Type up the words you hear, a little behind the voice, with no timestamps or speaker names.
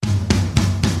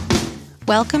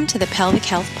Welcome to the Pelvic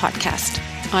Health Podcast.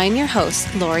 I'm your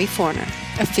host, Lori Forner,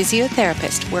 a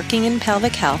physiotherapist working in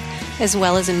pelvic health, as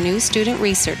well as a new student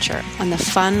researcher on the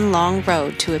fun, long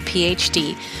road to a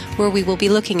PhD, where we will be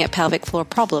looking at pelvic floor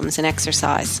problems and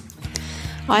exercise.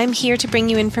 I'm here to bring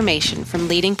you information from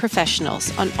leading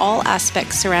professionals on all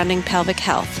aspects surrounding pelvic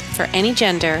health for any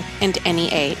gender and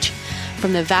any age,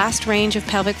 from the vast range of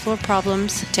pelvic floor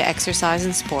problems to exercise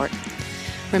and sport.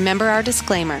 Remember our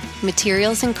disclaimer,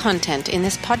 materials and content in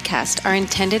this podcast are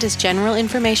intended as general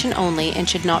information only and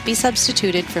should not be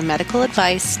substituted for medical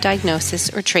advice,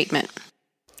 diagnosis, or treatment.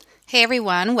 Hey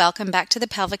everyone, welcome back to the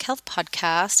Pelvic Health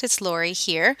Podcast. It's Lori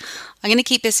here. I'm going to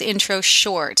keep this intro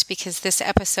short because this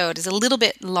episode is a little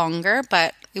bit longer,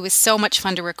 but it was so much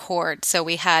fun to record. So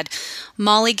we had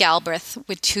Molly Galbraith,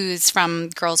 who's from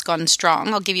Girls Gone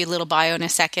Strong. I'll give you a little bio in a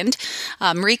second.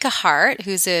 Marika Hart,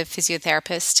 who's a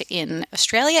physiotherapist in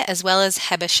Australia, as well as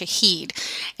Heba Shaheed.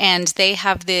 And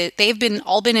they've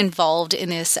all been involved in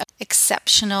this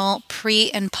exceptional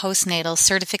pre- and postnatal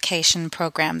certification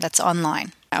program that's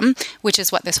online, which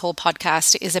is what this whole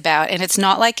podcast is about. And it's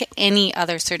not like any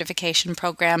other certification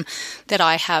program that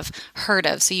I have heard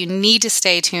of. So you need to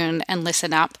stay tuned and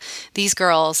listen up. These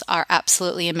girls are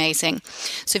absolutely amazing.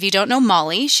 So if you don't know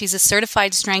Molly, she's a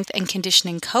certified strength and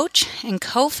conditioning coach and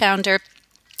co-founder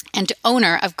and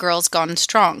owner of Girls Gone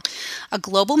Strong, a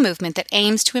global movement that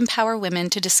aims to empower women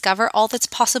to discover all that's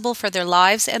possible for their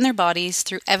lives and their bodies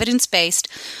through evidence-based,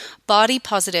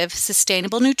 body-positive,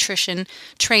 sustainable nutrition,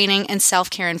 training, and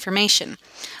self-care information.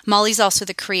 Molly's also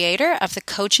the creator of the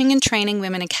Coaching and Training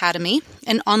Women Academy,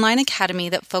 an online academy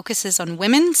that focuses on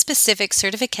women-specific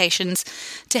certifications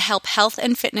to help health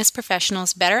and fitness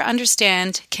professionals better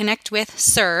understand, connect with,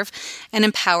 serve, and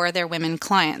empower their women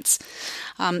clients.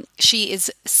 She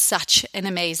is such an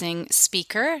amazing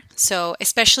speaker. So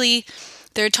especially,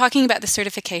 they're talking about the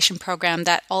certification program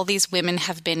that all these women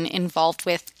have been involved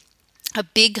with. A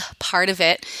big part of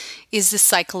it is the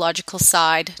psychological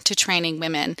side to training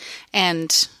women.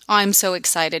 And I'm so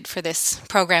excited for this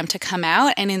program to come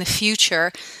out. And in the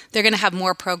future, they're going to have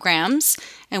more programs.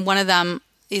 And one of them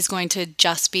is going to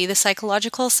just be the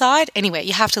psychological side. Anyway,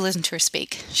 you have to listen to her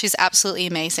speak. She's absolutely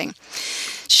amazing.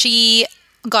 She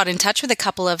got in touch with a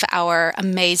couple of our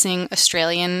amazing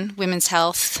Australian women's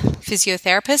health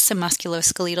physiotherapists and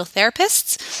musculoskeletal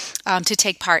therapists to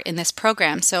take part in this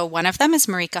program. So one of them is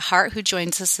Marika Hart, who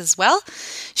joins us as well.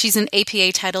 She's an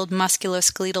APA titled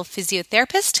musculoskeletal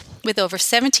physiotherapist with over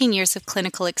 17 years of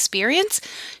clinical experience.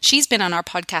 She's been on our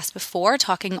podcast before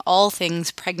talking all things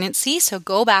pregnancy, so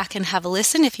go back and have a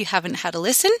listen if you haven't had a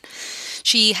listen.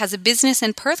 She has a business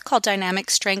in Perth called Dynamic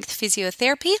Strength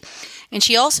Physiotherapy, and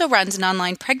she also runs an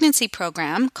online pregnancy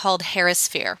program called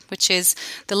Hemisphere, which is,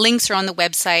 the links are on the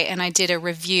website, and I did a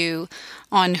review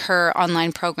on her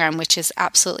online program, which is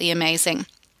absolutely amazing.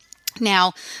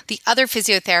 Now, the other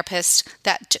physiotherapist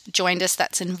that joined us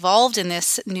that's involved in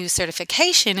this new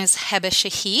certification is Heba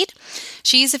Shaheed.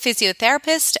 She's a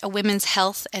physiotherapist, a women's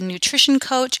health and nutrition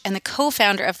coach, and the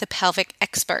co-founder of The Pelvic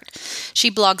Expert. She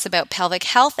blogs about pelvic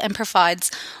health and provides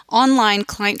online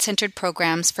client-centered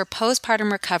programs for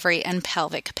postpartum recovery and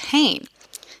pelvic pain.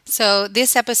 So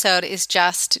this episode is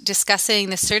just discussing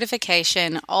the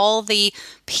certification, all the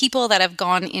people that have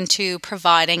gone into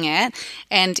providing it,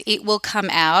 and it will come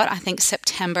out, I think,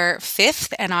 September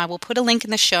 5th, and I will put a link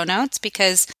in the show notes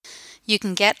because you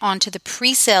can get onto the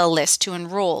pre-sale list to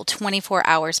enroll 24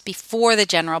 hours before the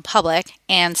general public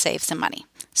and save some money.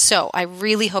 So I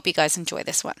really hope you guys enjoy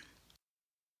this one.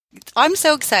 I'm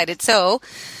so excited. So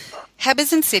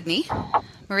Heba's in Sydney,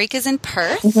 Marika's in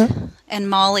Perth, and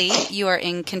Molly, you are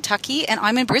in Kentucky, and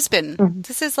I'm in Brisbane.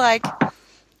 This is like,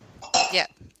 yeah,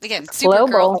 again, super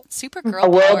girl a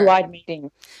worldwide meeting.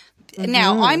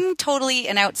 Now, I'm totally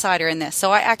an outsider in this,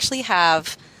 so I actually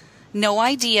have no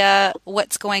idea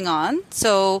what's going on.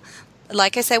 So,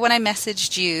 like I said, when I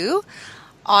messaged you,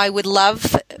 I would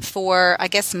love for, I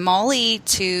guess, Molly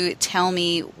to tell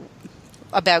me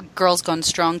about Girls Gone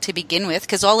Strong to begin with,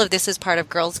 because all of this is part of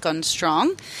Girls Gone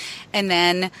Strong. And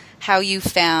then how you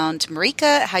found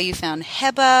Marika, how you found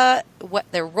Heba, what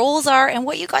their roles are, and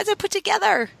what you guys have put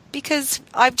together. Because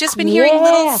I've just been hearing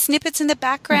little snippets in the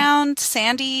background.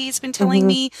 Sandy's been telling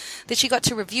me that she got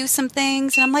to review some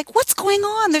things. And I'm like, what's going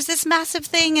on? There's this massive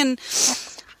thing. And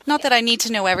not that I need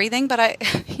to know everything, but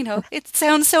it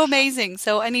sounds so amazing.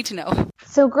 So I need to know.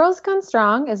 So Girls Gone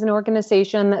Strong is an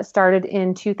organization that started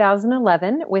in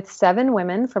 2011 with 7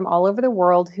 women from all over the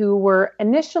world who were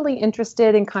initially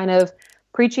interested in kind of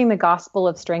preaching the gospel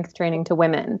of strength training to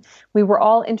women. We were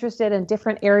all interested in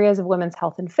different areas of women's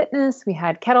health and fitness. We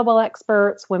had kettlebell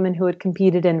experts, women who had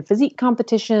competed in physique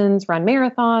competitions, run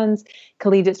marathons,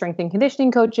 collegiate strength and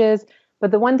conditioning coaches. But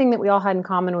the one thing that we all had in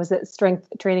common was that strength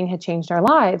training had changed our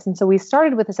lives. And so we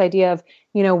started with this idea of,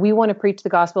 we want to preach the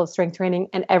gospel of strength training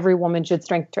and every woman should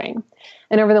strength train.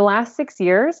 And over the last 6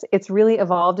 years, it's really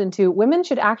evolved into women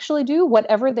should actually do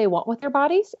whatever they want with their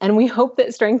bodies. And we hope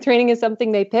that strength training is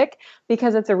something they pick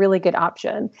because it's a really good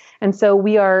option. And so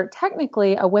we are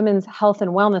technically a women's health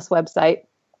and wellness website.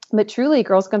 But truly,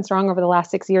 Girls Gone Strong over the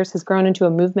last 6 years has grown into a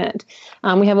movement.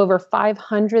 We have over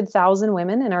 500,000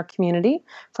 women in our community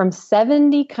from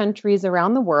 70 countries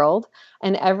around the world.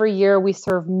 And every year we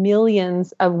serve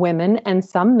millions of women and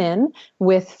some men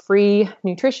with free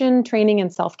nutrition, training,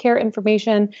 and self-care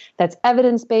information that's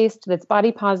evidence-based, that's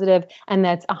body positive, and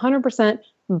that's 100%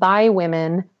 by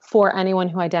women for anyone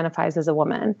who identifies as a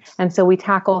woman. And so we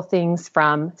tackle things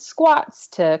from squats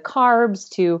to carbs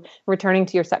to returning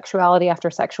to your sexuality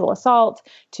after sexual assault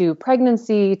to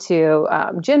pregnancy to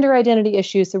gender identity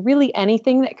issues. So really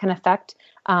anything that can affect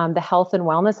the health and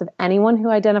wellness of anyone who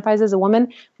identifies as a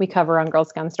woman, we cover on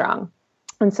Girls Gone Strong.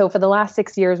 And so for the last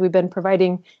 6 years, we've been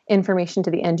providing information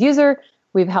to the end user.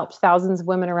 We've helped thousands of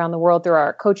women around the world through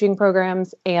our coaching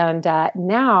programs. And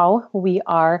now we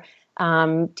are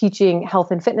teaching health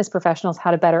and fitness professionals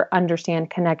how to better understand,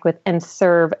 connect with, and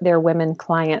serve their women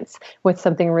clients with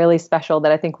something really special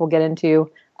that I think we'll get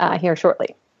into here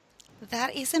shortly.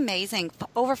 That is amazing.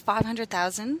 Over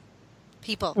 500,000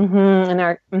 people.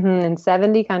 In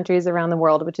 70 countries around the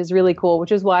world, which is really cool,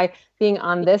 which is why being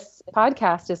on this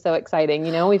podcast is so exciting.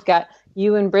 We've got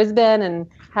you in Brisbane and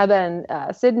Heba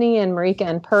in Sydney and Marika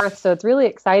in Perth. So it's really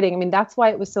exciting. I mean, that's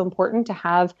why it was so important to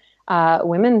have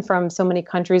women from so many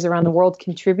countries around the world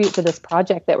contribute to this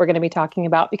project that we're going to be talking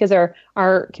about because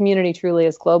our community truly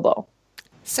is global.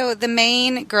 So the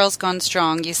main Girls Gone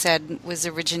Strong, you said, was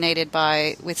originated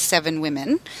with 7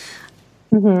 women.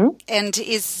 Mm-hmm. And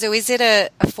is it a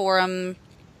forum?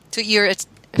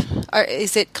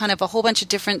 Is it kind of a whole bunch of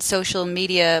different social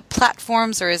media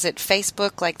platforms, or is it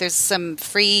Facebook? Like there's some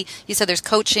free, you said there's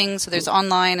coaching, so there's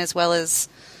online as well as,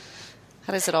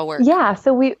 how does it all work? Yeah,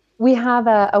 so we have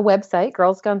a website,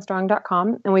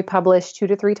 girlsgonestrong.com, and we publish 2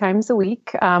 to 3 times a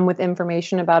week with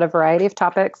information about a variety of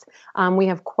topics. We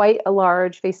have quite a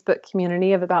large Facebook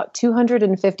community of about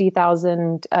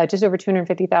 250,000, just over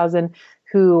 250,000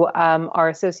 who are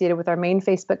associated with our main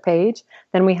Facebook page.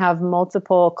 Then we have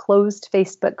multiple closed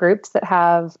Facebook groups that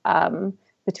have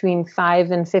between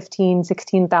 5 and 15,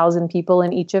 16,000 people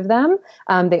in each of them.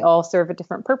 They all serve a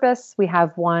different purpose. We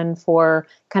have one for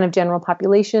kind of general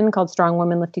population called Strong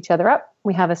Women Lift Each Other Up.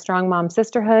 We have a Strong Mom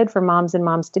Sisterhood for moms and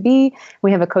moms to be.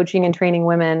 We have a coaching and training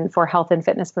women for health and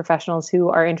fitness professionals who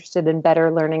are interested in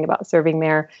better learning about serving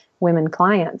their women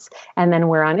clients. And then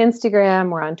we're on Instagram,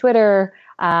 we're on Twitter,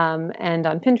 and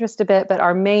on Pinterest a bit, but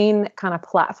our main kind of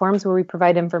platforms where we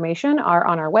provide information are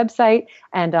on our website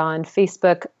and on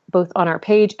Facebook, both on our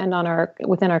page and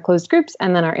within our closed groups,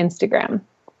 and then our Instagram.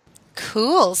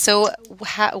 Cool. So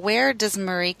where does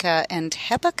Marika and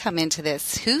Heba come into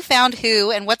this? Who found who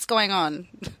and what's going on?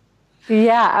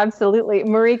 Yeah, absolutely.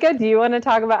 Marika, do you want to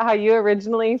talk about how you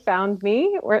originally found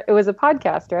me? It was a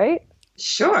podcast, right?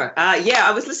 Sure.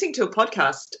 I was listening to a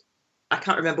podcast. I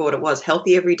can't remember what it was,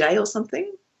 Healthy Every Day or something,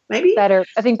 maybe? Better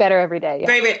Every Day.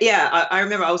 Yeah. I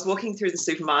remember I was walking through the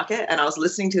supermarket and I was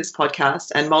listening to this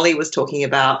podcast and Molly was talking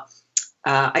about,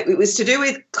 it was to do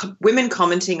with women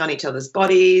commenting on each other's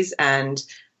bodies and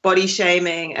body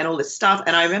shaming and all this stuff.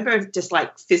 And I remember just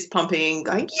like fist pumping,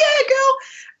 going, yeah,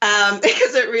 girl,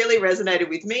 because it really resonated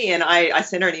with me. And I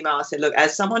sent her an email. I said, look,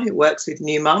 as someone who works with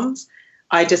new mums,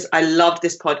 I love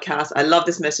this podcast. I love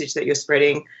this message that you're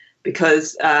spreading.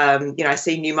 Because, I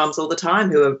see new mums all the time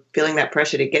who are feeling that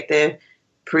pressure to get their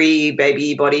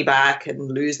pre-baby body back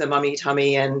and lose their mummy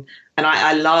tummy. And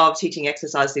I love teaching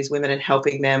exercise to these women and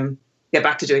helping them get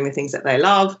back to doing the things that they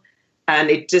love.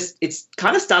 And it's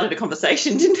kind of started a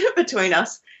conversation, didn't it, between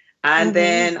us. And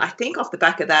then I think off the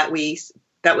back of that,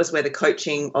 that was where the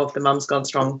coaching of the Mums Gone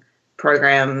Strong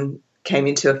program came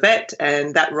into effect,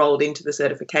 and that rolled into the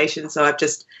certification. So I've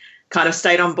just kind of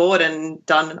stayed on board and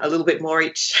done a little bit more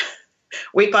each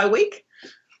week by week.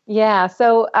 Yeah.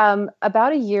 So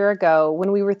about a year ago,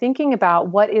 when we were thinking about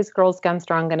what is Girls Gone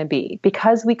Strong going to be,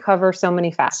 because we cover so many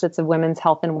facets of women's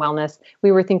health and wellness,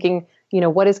 we were thinking,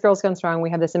 what is Girls Gone Strong? We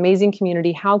have this amazing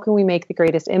community. How can we make the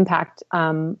greatest impact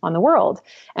on the world?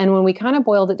 And when we kind of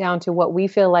boiled it down to what we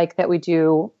feel like that we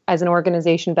do as an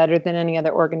organization better than any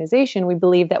other organization, we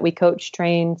believe that we coach,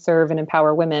 train, serve, and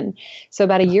empower women. So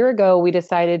about a year ago, we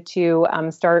decided to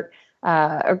start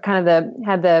or kind of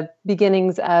had the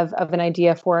beginnings of an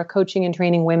idea for a coaching and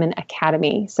training women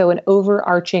academy. So an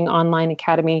overarching online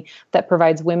academy that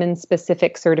provides women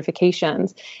specific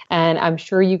certifications. And I'm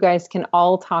sure you guys can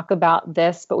all talk about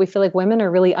this, but we feel like women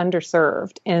are really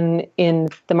underserved in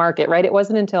the market, right? It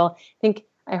wasn't until I think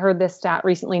I heard this stat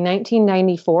recently,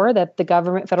 1994, that the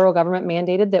federal government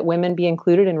mandated that women be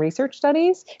included in research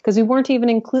studies, because we weren't even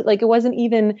it wasn't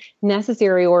even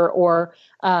necessary or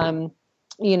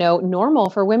normal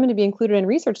for women to be included in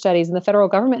research studies. And the federal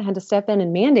government had to step in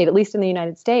and mandate, at least in the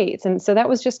United States. And so that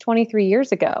was just 23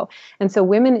 years ago. And so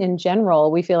women in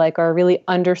general, we feel like, are a really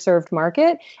underserved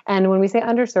market. And when we say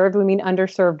underserved, we mean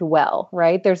underserved well,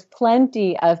 right? There's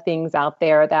plenty of things out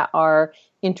there that are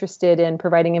interested in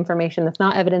providing information that's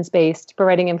not evidence-based,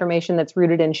 providing information that's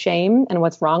rooted in shame and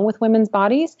what's wrong with women's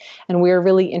bodies. And we're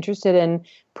really interested in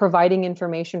providing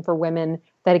information for women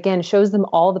that, again, shows them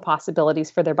all the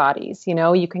possibilities for their bodies.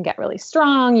 You can get really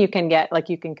strong, you can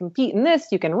compete in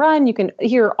this, you can run, you can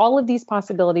hear all of these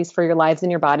possibilities for your lives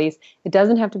and your bodies. It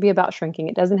doesn't have to be about shrinking.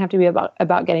 It doesn't have to be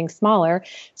about getting smaller.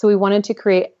 So we wanted to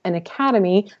create an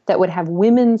academy that would have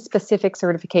women-specific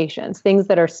certifications, things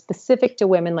that are specific to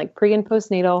women, like pre and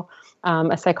postnatal,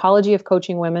 a psychology of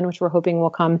coaching women, which we're hoping will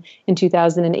come in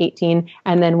 2018,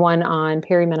 and then one on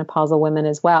perimenopausal women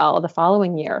as well the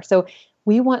following year. So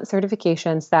we want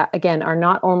certifications that, again, are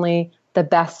not only the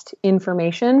best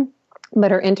information,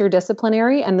 but are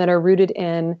interdisciplinary and that are rooted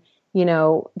in,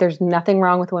 there's nothing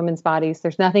wrong with women's bodies.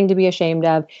 There's nothing to be ashamed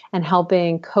of, and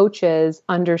helping coaches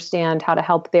understand how to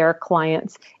help their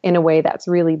clients in a way that's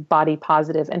really body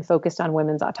positive and focused on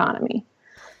women's autonomy.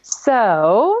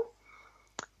 So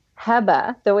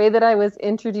Heba, the way that I was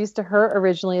introduced to her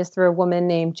originally is through a woman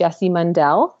named Jessie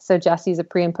Mundell. So Jessie's a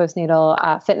pre and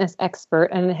postnatal fitness expert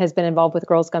and has been involved with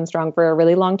Girls Gone Strong for a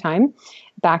really long time.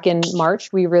 Back in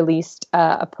March, we released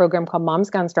a program called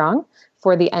Moms Gone Strong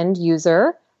for the end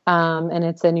user. And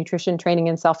it's a nutrition training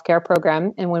and self-care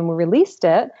program. And when we released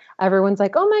it, everyone's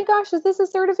like, oh my gosh, is this a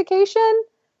certification?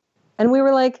 And we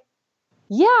were like,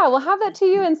 yeah, we'll have that to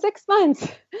you in 6 months,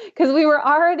 because we were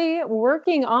already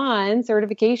working on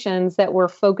certifications that were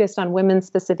focused on women's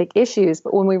specific issues.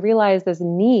 But when we realized there's a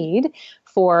need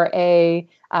for a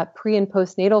pre and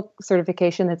postnatal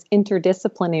certification that's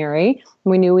interdisciplinary,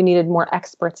 we knew we needed more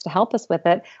experts to help us with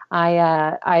it.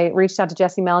 I reached out to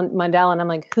Jessie Mundell and I'm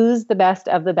like, who's the best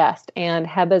of the best? And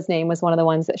Heba's name was one of the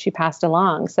ones that she passed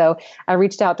along. So I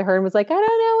reached out to her and was like, I don't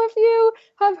know if you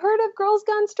have heard of Girls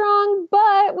Gone Strong,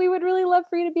 but we would really love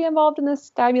for you to be involved in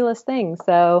this fabulous thing.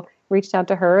 So reached out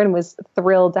to her and was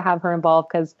thrilled to have her involved,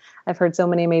 because I've heard so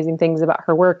many amazing things about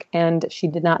her work, and she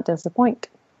did not disappoint.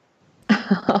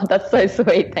 Oh, that's so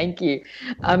sweet. Thank you.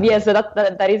 So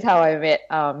that is how I met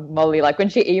Molly. Like when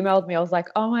she emailed me, I was like,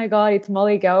 oh my God, it's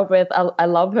Molly Galbraith. I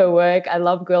love her work. I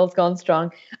love Girls Gone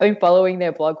Strong. I've been following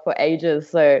their blog for ages.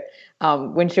 So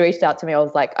when she reached out to me, I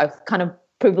was like, I'm kind of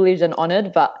privileged and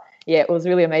honored. But yeah, it was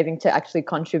really amazing to actually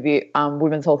contribute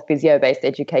women's health physio-based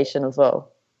education as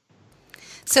well.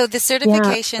 So the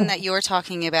certification that you're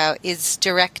talking about is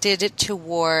directed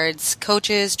towards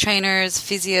coaches, trainers,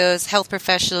 physios, health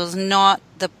professionals, not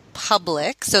the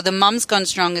public. So the Moms Gone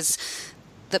Strong is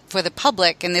for the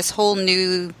public, and this whole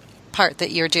new part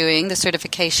that you're doing, the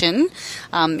certification,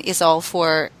 is all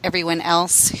for everyone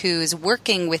else who's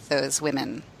working with those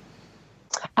women.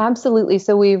 Absolutely.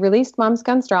 So we released Moms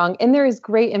Gone Strong, and there is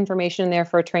great information there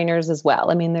for trainers as well.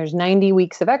 I mean, there's 90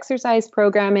 weeks of exercise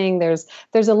programming. There's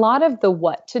a lot of the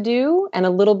what to do and a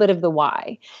little bit of the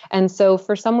why. And so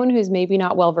for someone who's maybe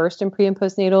not well versed in pre and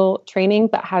postnatal training,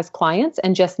 but has clients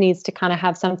and just needs to kind of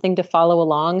have something to follow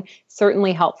along,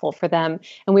 certainly helpful for them.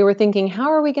 And we were thinking, how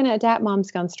are we going to adapt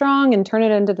Moms Gone Strong and turn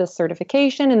it into this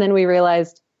certification? And then we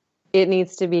realized it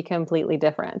needs to be completely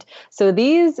different. So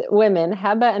these women,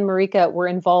 Heba and Marika, were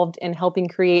involved in helping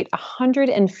create a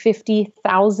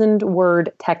 150,000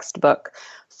 word textbook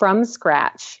from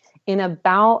scratch in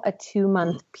about a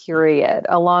 2-month period,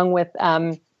 along with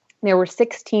there were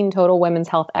 16 total women's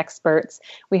health experts.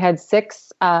 We had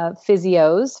 6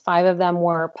 physios. 5 of them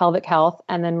were pelvic health,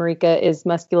 and then Marika is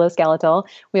musculoskeletal.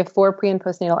 We have 4 pre- and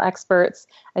postnatal experts,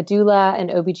 a doula, an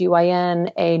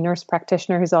OBGYN, a nurse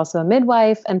practitioner who's also a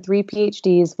midwife, and 3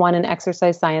 PhDs, 1 in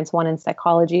exercise science, 1 in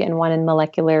psychology, and 1 in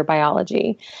molecular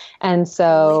biology. And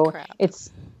so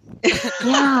it's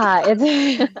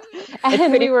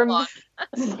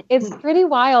it's pretty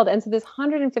wild. And so this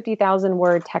 150,000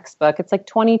 word textbook, it's like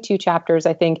 22 chapters,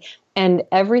 I think. And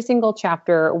every single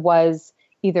chapter was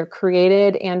either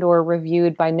created and or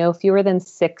reviewed by no fewer than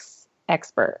 6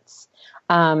 experts.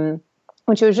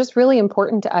 which was just really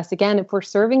important to us. Again, if we're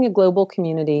serving a global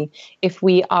community, if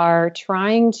we are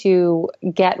trying to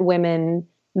get women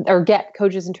or get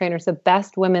coaches and trainers the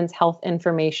best women's health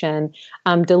information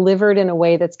delivered in a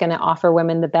way that's going to offer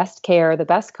women the best care, the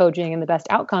best coaching, and the best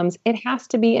outcomes, it has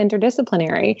to be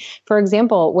interdisciplinary. For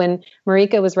example, when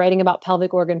Marika was writing about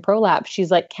pelvic organ prolapse, she's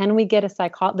like, can we get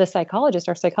our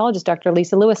psychologist, Dr.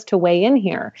 Lisa Lewis, to weigh in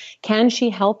here? Can she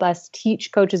help us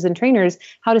teach coaches and trainers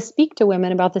how to speak to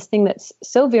women about this thing that's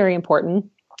so very important,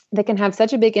 that can have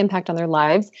such a big impact on their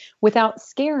lives without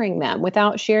scaring them,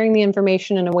 without sharing the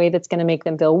information in a way that's going to make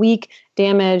them feel weak,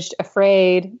 damaged,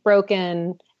 afraid,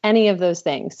 broken, any of those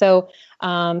things. So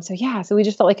we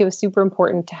just felt like it was super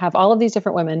important to have all of these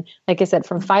different women, like I said,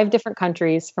 from 5 different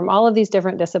countries, from all of these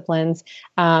different disciplines,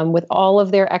 with all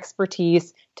of their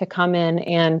expertise to come in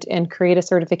and create a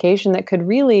certification that could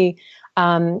really,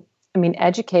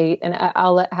 educate, and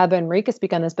I'll let Heba and Marika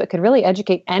speak on this, but could really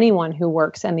educate anyone who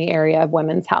works in the area of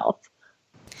women's health.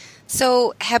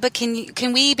 So Heba,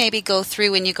 can we maybe go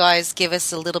through and you guys give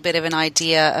us a little bit of an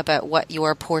idea about what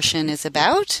your portion is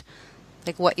about?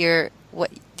 Like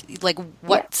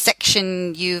what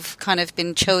section you've kind of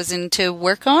been chosen to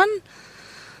work on?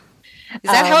 Is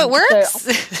that how it works?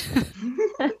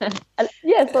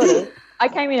 Yeah, sort of. I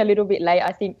came in a little bit late,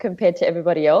 I think, compared to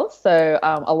everybody else. So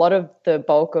a lot of the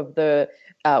bulk of the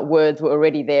words were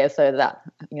already there, so that,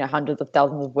 hundreds of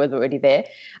thousands of words were already there.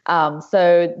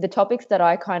 So the topics that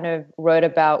I kind of wrote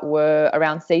about were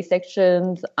around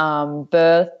C-sections,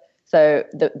 birth, so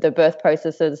the birth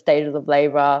processes, stages of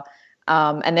labor,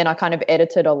 and then I kind of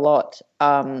edited a lot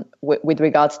with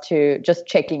regards to just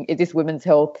checking, is this women's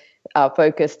health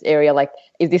focused area, like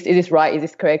is this right, is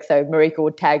this correct? So Marika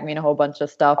would tag me in a whole bunch of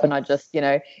stuff and I just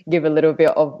give a little bit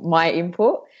of my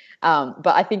input, but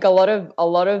I think a lot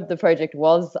of the project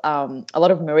was a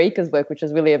lot of Marika's work, which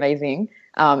was really amazing,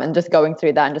 and just going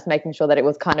through that and just making sure that it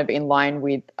was kind of in line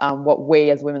with what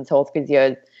we as women's health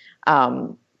physios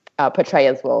portray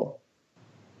as well.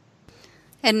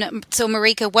 And so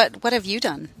Marika, what have you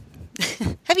done?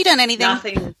 Have you done anything?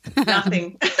 Nothing.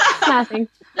 Nothing.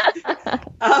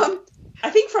 I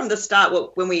think from the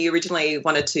start, when we originally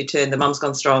wanted to turn the Mums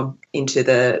Gone Strong into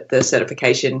the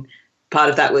certification, part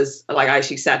of that was like I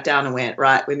actually sat down and went,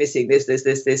 right, we're missing this.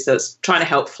 So it's trying to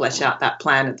help flesh out that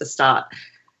plan at the start.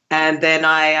 And then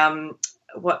I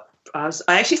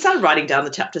actually started writing down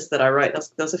the chapters that I wrote.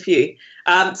 There was a few.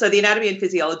 So the anatomy and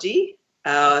physiology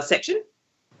section,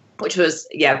 which was,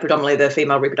 predominantly the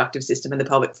female reproductive system and the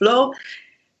pelvic floor.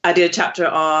 I did a chapter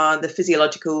on the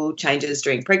physiological changes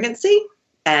during pregnancy,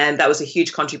 and that was a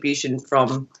huge contribution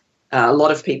from a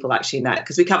lot of people actually in that,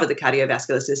 because we covered the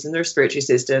cardiovascular system, the respiratory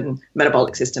system,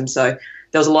 metabolic system. So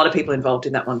there was a lot of people involved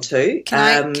in that one too.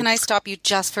 Can I stop you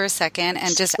just for a second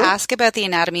and just ask about the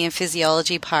anatomy and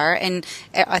physiology part? And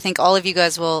I think all of you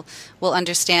guys will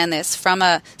understand this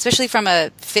especially from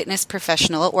a fitness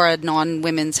professional or a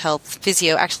non-women's health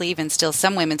physio, actually even still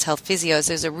some women's health physios.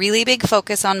 There's a really big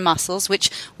focus on muscles, which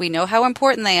we know how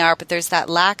important they are, but there's that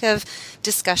lack of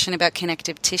discussion about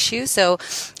connective tissue. So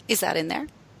is that in there?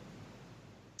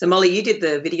 So Molly, you did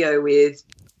the video with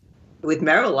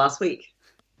Meryl last week.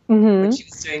 Mm-hmm. When she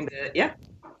was doing Yeah,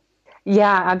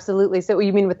 absolutely. So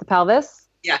you mean with the pelvis?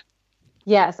 Yeah.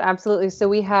 Yes, absolutely. So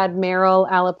we had Dr. Meryl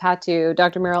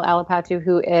Alapatu,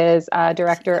 who is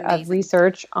director of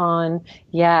research for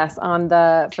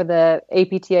the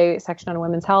APTA section on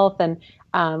women's health, and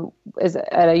is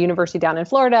at a university down in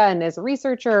Florida and is a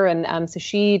researcher. And so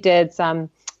she did some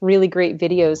really great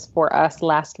videos for us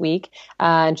last week.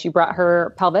 And she brought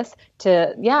her pelvis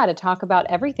to talk about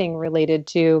everything related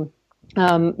to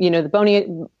the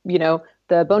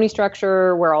bony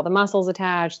structure, where all the muscles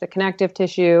attach, the connective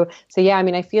tissue. So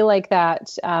I feel like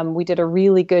that we did a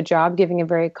really good job giving a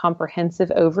very comprehensive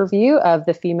overview of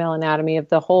the female anatomy of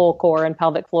the whole core and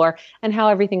pelvic floor and how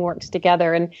everything works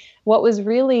together. And what was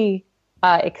really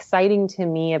exciting to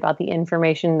me about the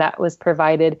information that was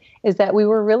provided is that we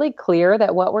were really clear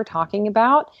that what we're talking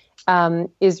about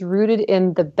is rooted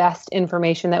in the best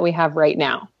information that we have right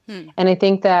now. And I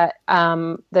think that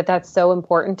that's so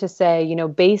important to say,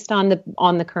 based on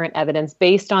the current evidence,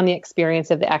 based on the experience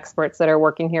of the experts that are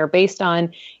working here, based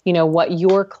on, what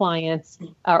your clients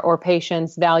or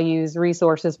patients' values,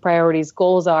 resources, priorities,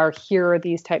 goals are, here are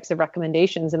these types of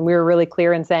recommendations. And we were really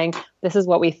clear in saying, this is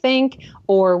what we think,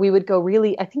 or we would go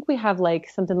I think we have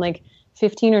something like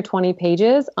 15 or 20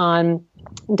 pages on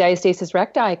diastasis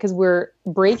recti, because we're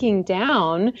breaking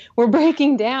down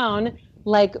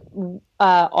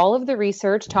all of the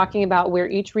research, talking about where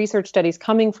each research study is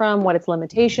coming from, what its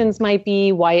limitations might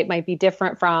be, why it might be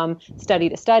different from study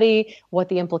to study, what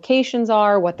the implications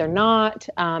are, what they're not,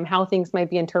 how things might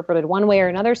be interpreted one way or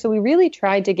another. So we really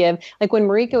tried to give, like when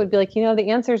Marika would be like,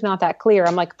 the answer is not that clear.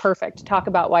 I'm like, perfect. Talk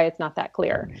about why it's not that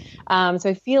clear. So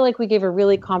I feel like we gave a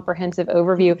really comprehensive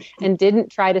overview and didn't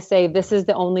try to say, this is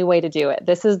the only way to do it.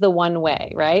 This is the one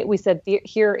way, right? We said, there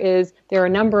are a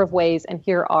number of ways and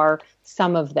here are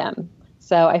some of them.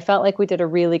 So I felt like we did a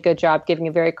really good job giving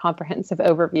a very comprehensive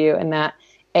overview in that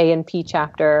A&P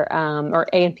chapter, or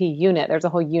A&P unit. There's a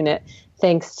whole unit,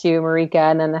 thanks to Marika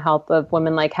and then the help of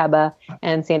women like Heba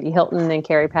and Sandy Hilton and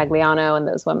Carrie Pagliano and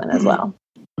those women as well.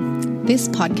 This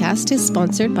podcast is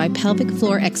sponsored by Pelvic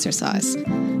Floor Exercise.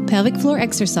 Pelvic Floor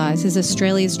Exercise is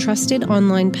Australia's trusted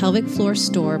online pelvic floor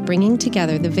store, bringing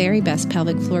together the very best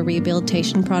pelvic floor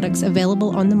rehabilitation products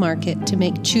available on the market to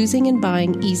make choosing and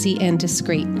buying easy and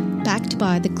discreet. Backed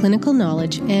by the clinical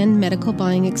knowledge and medical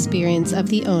buying experience of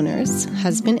the owners,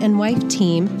 husband and wife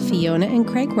team, Fiona and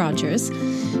Craig Rogers,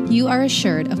 you are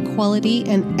assured of quality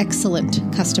and excellent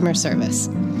customer service.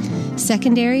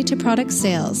 Secondary to product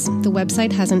sales, the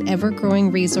website has an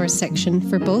ever-growing resource section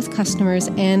for both customers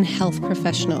and health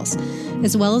professionals,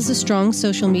 as well as a strong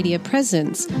social media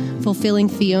presence, fulfilling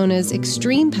Fiona's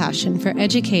extreme passion for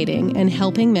educating and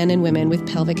helping men and women with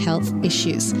pelvic health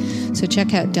issues. So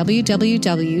check out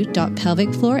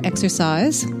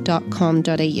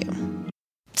www.pelvicfloorexercise.com.au.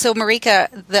 So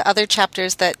Marika, the other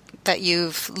chapters that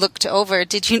you've looked over,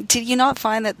 did you not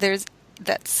find that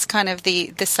that's kind of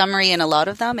the summary in a lot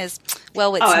of them is,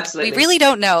 well, absolutely. We really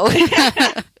don't know.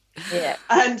 Yeah.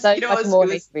 And so it was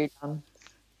done.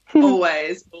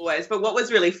 always. But what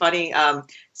was really funny,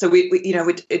 so we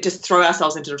just throw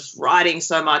ourselves into just writing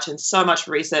so much and so much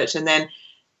research. And then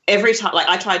every time, like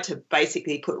I tried to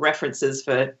basically put references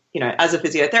for, as a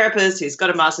physiotherapist who's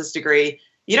got a master's degree,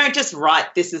 you don't just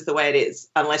write, this is the way it is,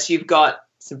 unless you've got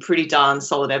some pretty darn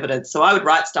solid evidence. So I would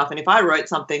write stuff. And if I wrote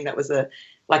something that was a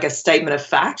statement of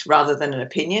fact rather than an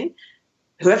opinion,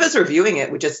 whoever's reviewing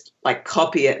it would just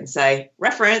copy it and say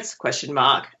reference ?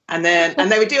 And they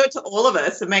would do it to all of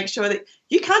us and make sure that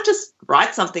you can't just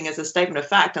write something as a statement of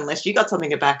fact unless you got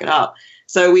something to back it up.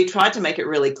 So we tried to make it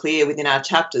really clear within our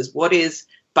chapters what is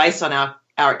based on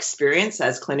our experience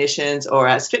as clinicians or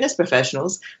as fitness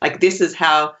professionals. This is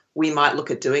how we might look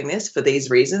at doing this for these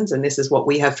reasons, and this is what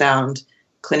we have found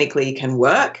clinically can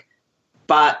work.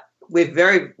 But we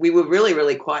were really,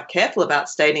 really quite careful about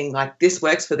stating this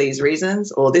works for these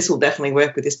reasons, or this will definitely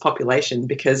work with this population,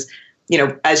 because,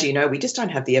 as you know, we just don't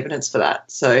have the evidence for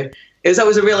that. So it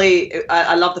was a really,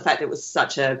 I love the fact that it was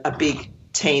such a big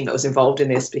team that was involved in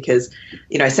this, because,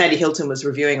 Sandy Hilton was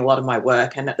reviewing a lot of my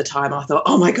work. And at the time I thought,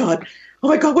 oh my God,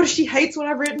 what if she hates what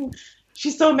I've written?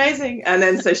 She's so amazing. And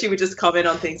then so she would just comment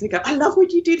on things and go, I love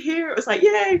what you did here. It was like,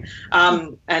 yay.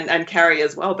 And Carrie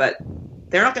as well, but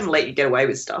they're not going to let you get away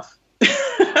with stuff.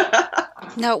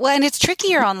 No, well, and it's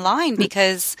trickier online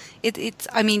because it's.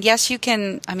 I mean, yes, you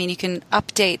can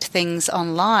update things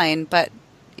online, but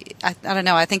I don't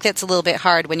know. I think that's a little bit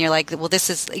hard when you're like, well, this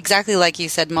is exactly like you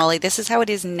said, Molly. This is how it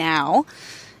is now.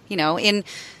 In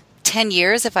 10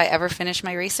 years, if I ever finish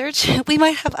my research, we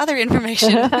might have other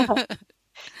information.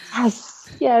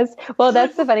 Yes. Well,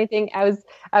 that's the funny thing. I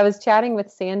was chatting with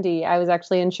Sandy. I was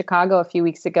actually in Chicago a few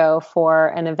weeks ago for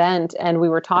an event, and we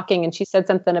were talking, and she said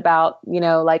something about,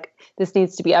 this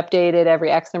needs to be updated every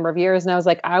X number of years. And I was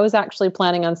like, I was actually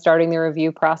planning on starting the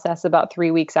review process about 3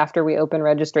 weeks after we open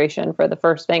registration for the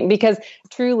first thing, because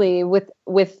truly with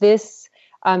this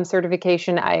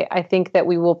certification, I think that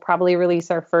we will probably release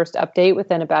our first update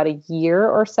within about a year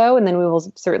or so. And then we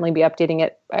will certainly be updating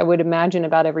it, I would imagine,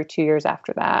 about every 2 years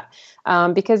after that.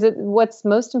 Because what's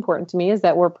most important to me is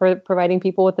that we're providing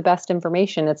people with the best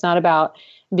information. It's not about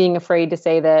being afraid to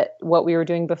say that what we were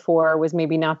doing before was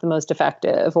maybe not the most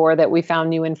effective, or that we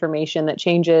found new information that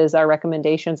changes our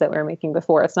recommendations that we were making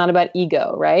before. It's not about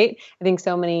ego, right? I think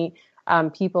so many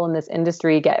people in this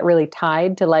industry get really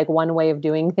tied to one way of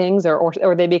doing things,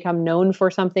 or they become known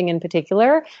for something in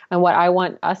particular. And what I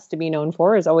want us to be known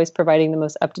for is always providing the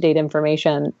most up-to-date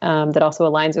information that also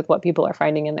aligns with what people are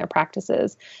finding in their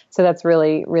practices. So that's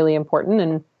really, really important,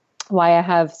 and why I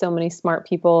have so many smart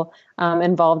people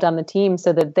involved on the team,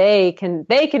 so that they can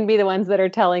be the ones that are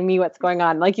telling me what's going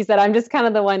on. Like you said, I'm just kind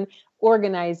of the one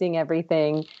organizing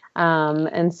everything.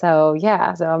 And so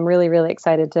I'm really, really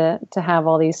excited to have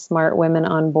all these smart women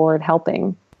on board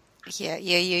helping. Yeah,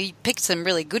 you picked some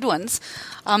really good ones.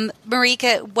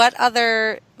 Marika, what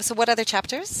other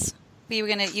chapters?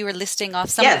 You were listing off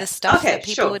some of the stuff that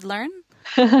people would learn?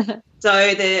 So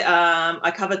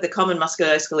I covered the common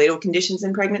musculoskeletal conditions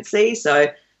in pregnancy. So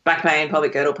back pain,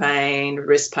 pelvic girdle pain,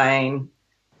 wrist pain.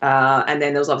 And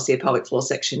then there was obviously a pelvic floor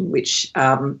section, which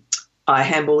I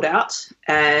handballed out.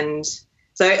 And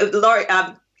so Laurie,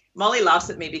 Molly laughs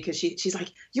at me because she's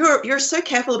like, you're so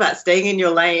careful about staying in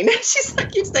your lane. She's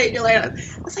like, you stay in your lane.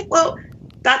 I was like, well,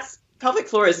 pelvic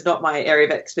floor is not my area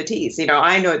of expertise.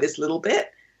 I know this little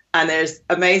bit. And there's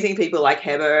amazing people like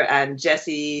Heba and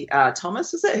Jessie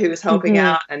Thomas, was it, who was helping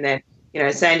out. And then,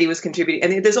 Sandy was contributing.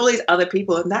 And there's all these other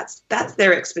people, and that's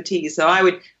their expertise. So I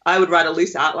would write a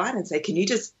loose outline and say, can you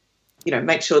just,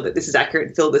 make sure that this is accurate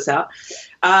and fill this out.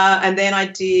 And then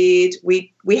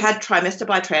we had trimester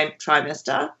by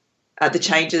trimester, the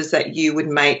changes that you would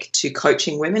make to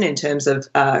coaching women in terms of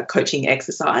coaching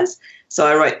exercise. So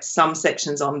I wrote some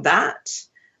sections on that.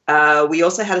 We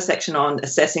also had a section on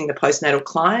assessing the postnatal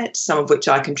client, some of which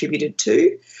I contributed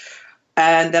to.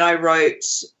 And then I wrote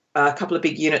a couple of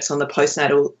big units on the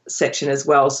postnatal section as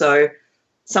well. So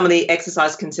some of the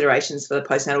exercise considerations for the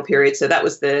postnatal period. So that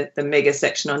was the mega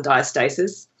section on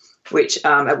diastasis, which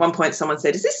at one point someone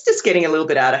said, is this just getting a little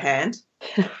bit out of hand?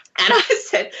 And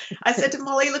I said to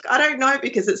Molly, look, I don't know,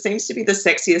 because it seems to be the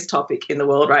sexiest topic in the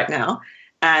world right now.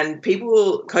 And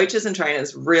coaches and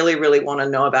trainers really, really want to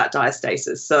know about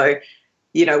diastasis. So,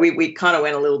 we kind of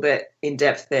went a little bit in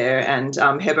depth there, and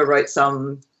Heba wrote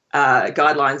some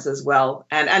guidelines as well.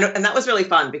 And that was really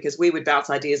fun because we would bounce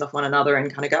ideas off one another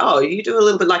and kind of go, oh, you do a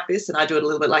little bit like this and I do it a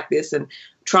little bit like this, and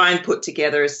try and put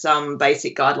together some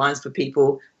basic guidelines for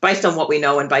people based on what we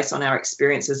know and based on our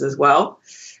experiences as well.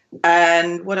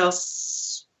 And what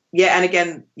else? Yeah, and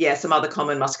again, some other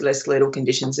common musculoskeletal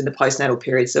conditions in the postnatal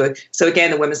period. So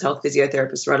again, the women's health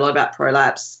physiotherapists wrote a lot about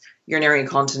prolapse, urinary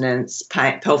incontinence,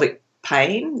 pelvic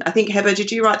pain. I think, Heba, did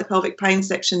you write the pelvic pain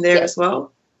section there as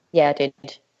well? Yeah, I did.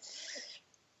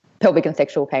 Pelvic and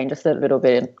sexual pain, just a little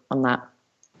bit on that.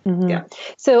 Mm-hmm. Yeah.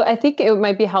 So I think it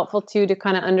might be helpful too to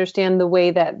kind of understand the way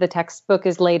that the textbook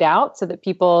is laid out so that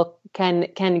people can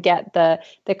get the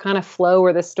kind of flow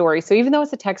or the story. So even though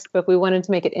it's a textbook, we wanted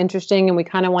to make it interesting and we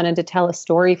kind of wanted to tell a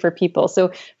story for people.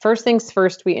 So first things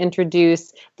first, we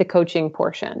introduce the coaching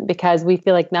portion because we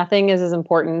feel like nothing is as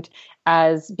important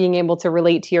as being able to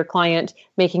relate to your client,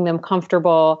 making them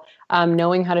comfortable,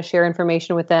 knowing how to share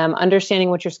information with them, understanding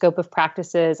what your scope of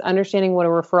practice is, understanding what a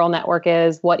referral network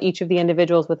is, what each of the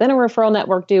individuals within a referral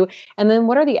network do, and then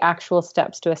what are the actual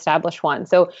steps to establish one.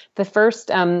 So the first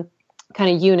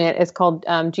kind of unit is called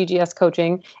GGS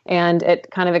coaching, and it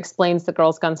kind of explains the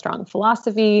Girls Gone Strong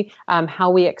philosophy,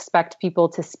 how we expect people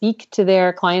to speak to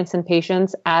their clients and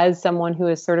patients as someone who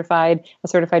is a certified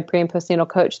pre and postnatal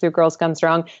coach through Girls Gone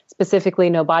Strong. Specifically,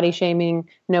 no body shaming,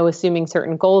 no assuming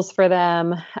certain goals for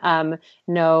them,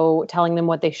 no telling them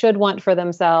what they should want for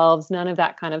themselves, none of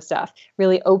that kind of stuff.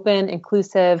 Really open,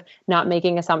 inclusive, not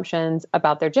making assumptions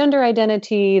about their gender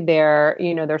identity, their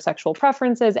sexual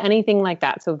preferences, anything like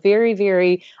that. So very,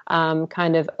 very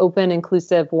kind of open,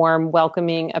 inclusive, warm,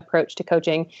 welcoming approach to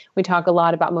coaching. We talk a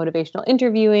lot about motivational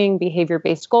interviewing,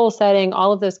 behavior-based goal setting,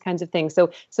 all of those kinds of things.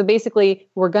 So basically,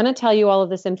 we're going to tell you all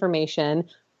of this information.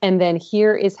 And then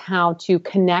here is how to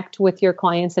connect with your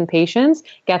clients and patients,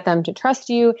 get them to trust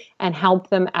you, and help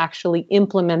them actually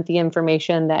implement the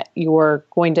information that you're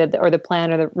going to, or the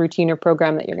plan or the routine or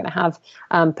program that you're going to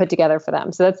have put together for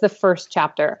them. So that's the first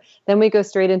chapter. Then we go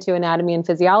straight into anatomy and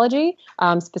physiology,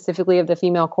 specifically of the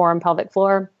female core and pelvic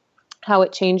floor, how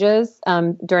it changes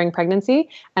during pregnancy,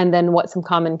 and then what some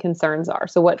common concerns are.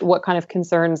 So what kind of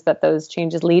concerns that those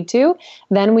changes lead to.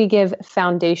 Then we give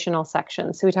foundational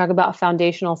sections. So we talk about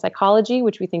foundational psychology,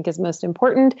 which we think is most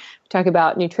important. We talk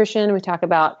about nutrition, we talk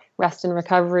about rest and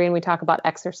recovery, and we talk about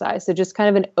exercise. So just kind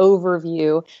of an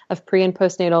overview of pre and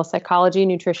postnatal psychology,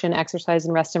 nutrition, exercise,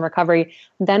 and rest and recovery.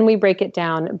 Then we break it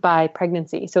down by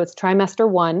pregnancy. So it's trimester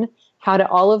 1. How do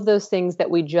all of those things that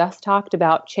we just talked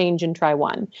about change in try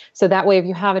 1? So that way, if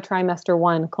you have a trimester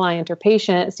 1 client or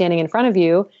patient standing in front of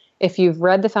you, if you've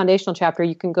read the foundational chapter,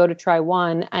 you can go to try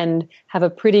 1 and have a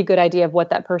pretty good idea of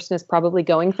what that person is probably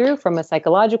going through from a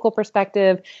psychological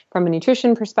perspective, from a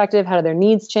nutrition perspective, how do their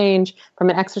needs change,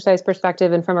 from an exercise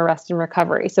perspective, and from a rest and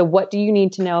recovery. So what do you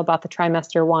need to know about the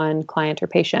trimester 1 client or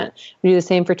patient? We do the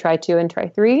same for try 2 and try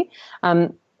 3.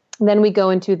 Then we go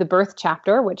into the birth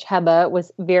chapter, which Heba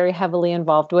was very heavily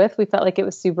involved with. We felt like it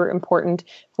was super important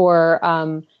for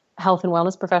health and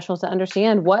wellness professionals to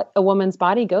understand what a woman's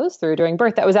body goes through during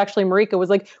birth. That was actually Marika was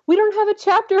like, we don't have a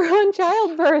chapter on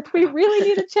childbirth. We really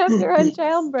need a chapter on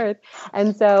childbirth.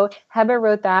 And so Heba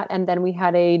wrote that. And then we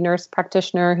had a nurse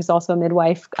practitioner who's also a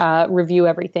midwife review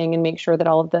everything and make sure that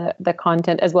all of the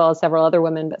content, as well as several other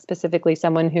women, but specifically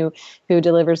someone who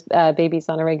delivers babies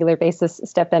on a regular basis,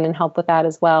 step in and help with that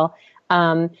as well.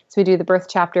 So we do the birth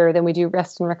chapter, then we do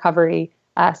rest and recovery,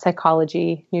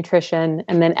 psychology, nutrition,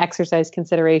 and then exercise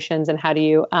considerations and how do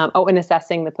you, and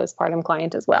assessing the postpartum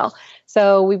client as well.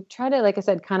 So we've tried to, like I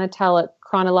said, kind of tell a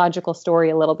chronological story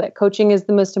a little bit. Coaching is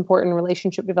the most important.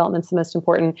 Relationship development is the most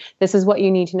important. This is what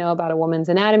you need to know about a woman's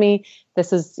anatomy.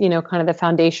 This is, kind of the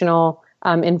foundational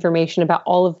information about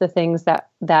all of the things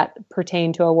that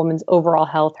pertain to a woman's overall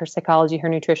health, her psychology, her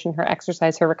nutrition, her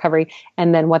exercise, her recovery,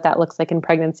 and then what that looks like in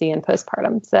pregnancy and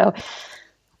postpartum. So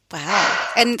wow.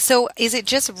 And so is it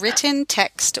just written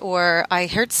text, or I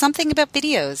heard something about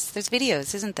videos? There's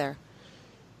videos, isn't there?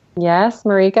 Yes.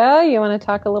 Marika, you want to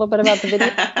talk a little bit about the video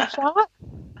shot?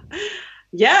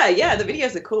 Yeah, the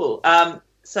videos are cool.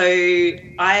 So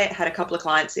I had a couple of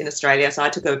clients in Australia. So I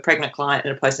took a pregnant client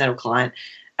and a postnatal client.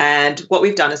 And what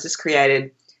we've done is just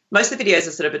created, most of the videos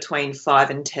are sort of between 5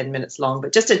 and 10 minutes long,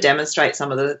 but just to demonstrate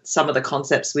some of the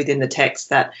concepts within the text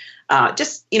that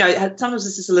sometimes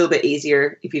it's just a little bit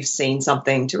easier if you've seen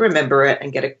something to remember it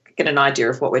and get an idea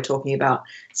of what we're talking about.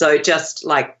 So just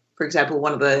like, for example,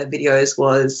 one of the videos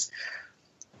was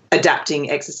adapting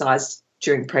exercise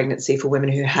during pregnancy for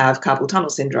women who have carpal tunnel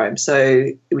syndrome. So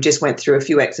we just went through a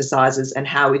few exercises and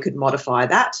how we could modify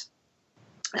that.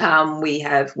 We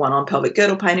have one on pelvic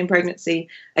girdle pain in pregnancy.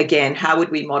 Again, how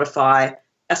would we modify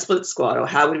a split squat, or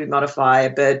how would we modify a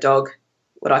bird dog,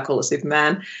 what I call a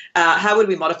Superman? How would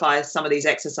we modify some of these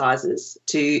exercises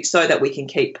so that we can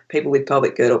keep people with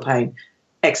pelvic girdle pain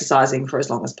exercising for as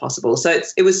long as possible? So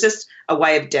it was just a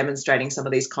way of demonstrating some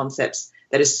of these concepts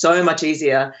that is so much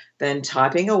easier than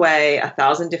typing away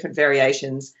 1,000 different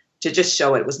variations. To just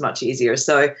show it was much easier.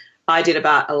 So I did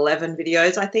about 11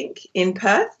 videos, I think, in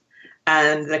Perth.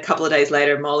 And a couple of days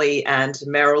later, Molly and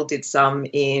Meryl did some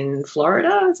in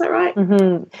Florida. Is that right?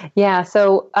 Mm-hmm. Yeah.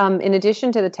 So in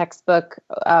addition to the textbook,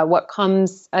 what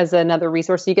comes as another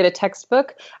resource, you get a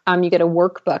textbook, you get a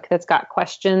workbook that's got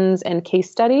questions and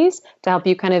case studies to help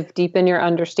you kind of deepen your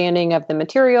understanding of the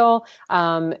material,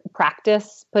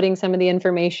 practice putting some of the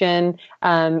information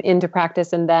into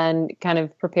practice, and then kind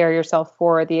of prepare yourself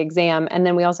for the exam. And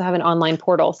then we also have an online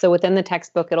portal. So within the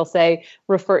textbook, it'll say,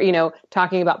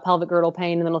 talking about pelvic girdle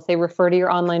pain, and then it'll say refer to your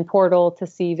online portal to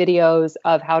see videos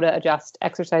of how to adjust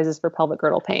exercises for pelvic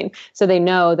girdle pain. So they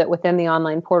know that within the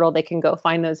online portal, they can go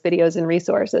find those videos and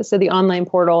resources. So the online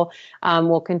portal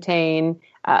will contain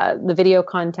the video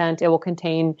content. It will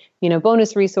contain,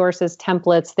 bonus resources,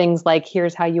 templates, things like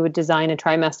here's how you would design a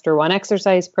trimester 1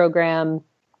 exercise program.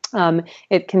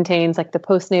 It contains like the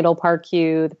postnatal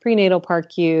PARQ, the prenatal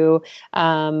PARQ,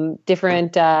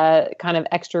 different kind of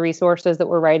extra resources that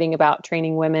we're writing about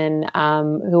training women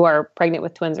who are pregnant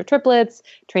with twins or triplets,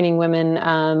 training women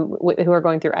who are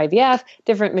going through IVF,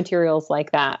 different materials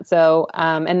like that. So,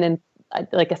 and then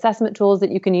like assessment tools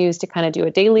that you can use to kind of do a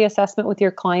daily assessment with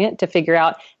your client to figure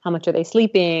out how much are they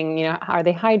sleeping, how are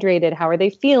they hydrated, how are they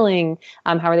feeling,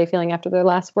 how are they feeling after their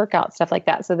last workout, stuff like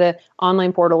that. So the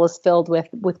online portal is filled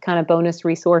with kind of bonus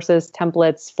resources,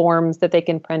 templates, forms that they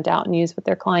can print out and use with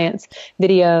their clients,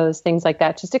 videos, things like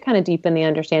that, just to kind of deepen the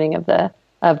understanding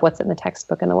of what's in the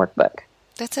textbook and the workbook.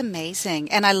 That's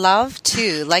amazing. And I love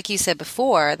too, like you said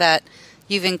before, that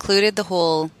you've included the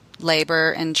whole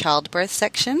labor and childbirth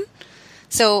section.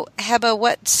 So Heba,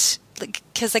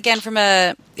 because again,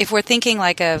 if we're thinking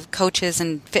like of coaches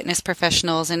and fitness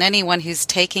professionals and anyone who's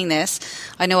taking this,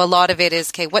 I know a lot of it is,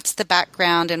 okay, what's the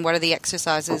background and what are the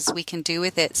exercises we can do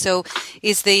with it? So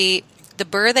is the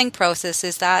birthing process,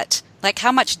 is that like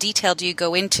how much detail do you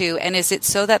go into, and is it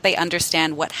so that they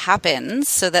understand what happens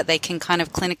so that they can kind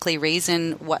of clinically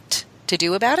reason what to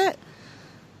do about it?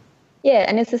 Yeah,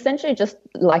 and it's essentially just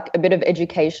like a bit of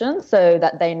education so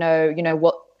that they know,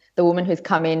 what the woman who's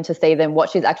come in to see them, what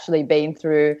she's actually been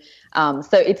through. So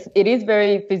it is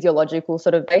very physiological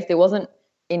sort of based. It wasn't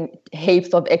in heaps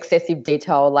of excessive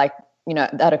detail like,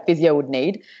 that a physio would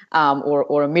need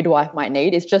or a midwife might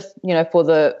need. It's just, for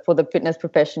the fitness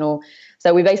professional.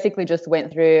 So we basically just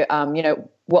went through,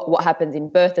 what happens in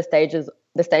birth, the stages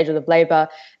of labor.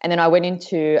 And then I went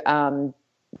into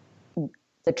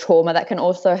the trauma that can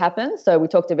also happen. So we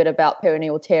talked a bit about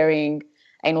perineal tearing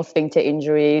anal sphincter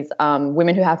injuries,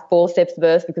 women who have forceps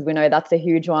births, because we know that's a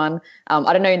huge one.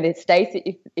 I don't know in the States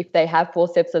if they have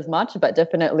forceps as much, but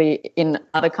definitely in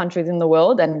other countries in the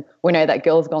world. And we know that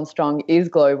Girls Gone Strong is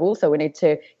global, so we need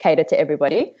to cater to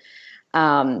everybody.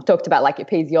 Talked about like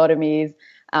episiotomies,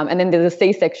 and then there's a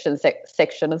C-section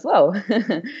section as well.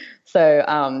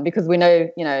 So because we know,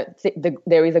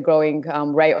 there is a growing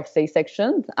rate of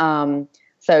C-sections.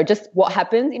 So just what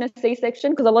happens in a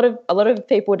C-section, because a lot of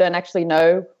people don't actually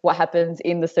know what happens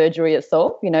in the surgery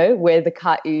itself, where the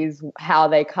cut is, how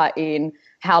they cut in,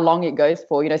 how long it goes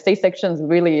for. C-sections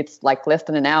really, it's like less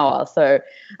than an hour. So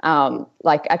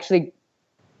like actually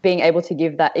being able to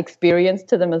give that experience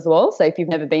to them as well. So if you've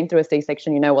never been through a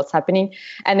C-section, you know what's happening.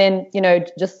 And then,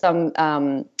 just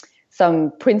some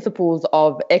principles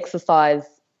of exercise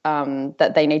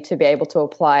that they need to be able to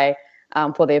apply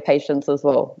for their patients as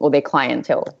well, or their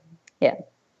clientele. Yeah.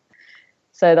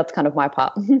 So that's kind of my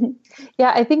part.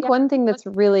 Yeah, I think one thing that's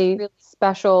really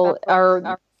special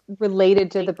or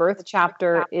related to the birth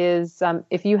chapter is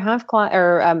if you have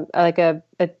like a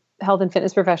health and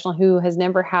fitness professional who has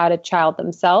never had a child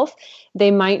themselves,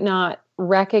 they might not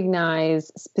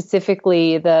recognize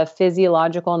specifically the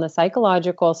physiological and the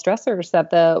psychological stressors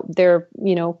that their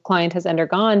client has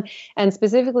undergone. And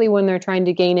specifically when they're trying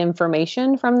to gain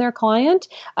information from their client,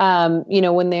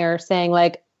 when they're saying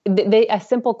like, a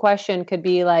simple question could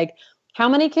be like, how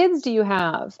many kids do you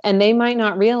have? And they might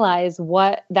not realize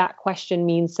what that question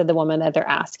means to the woman that they're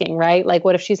asking, right? Like,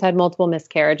 what if she's had multiple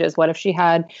miscarriages? What if she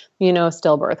had,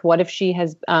 stillbirth? What if she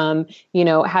has,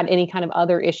 had any kind of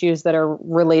other issues that are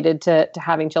related to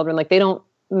having children? Like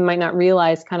might not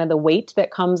realize kind of the weight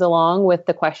that comes along with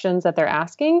the questions that they're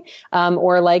asking.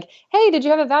 Or like, hey, did you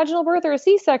have a vaginal birth or a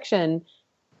C-section?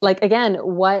 Like, again,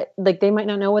 they might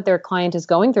not know what their client is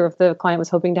going through. If the client was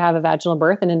hoping to have a vaginal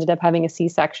birth and ended up having a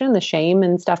C-section, the shame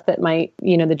and stuff that might,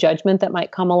 the judgment that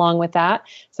might come along with that.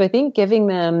 So I think giving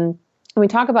them, and we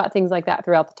talk about things like that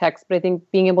throughout the text, but I think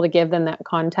being able to give them that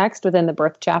context within the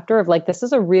birth chapter of like, this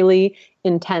is a really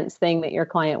intense thing that your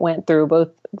client went through, both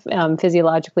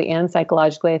physiologically and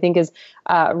psychologically, I think is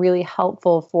really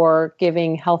helpful for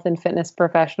giving health and fitness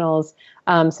professionals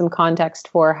some context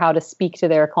for how to speak to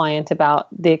their client about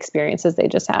the experiences they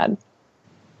just had.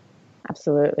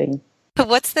 Absolutely.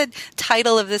 What's the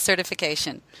title of this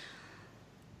certification?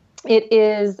 It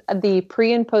is the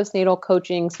Pre- and Postnatal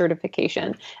Coaching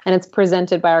Certification, and it's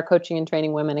presented by our Coaching and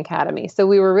Training Women Academy. So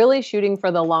we were really shooting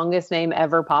for the longest name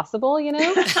ever possible,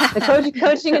 The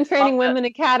Coaching and Training Women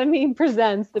Academy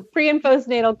presents the Pre- and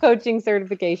Postnatal Coaching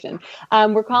Certification.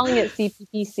 We're calling it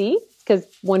CPPC because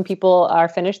when people are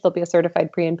finished, they'll be a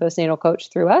certified pre- and postnatal coach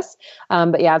through us.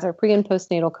 But yeah, it's our Pre- and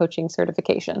Postnatal Coaching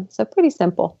Certification. So pretty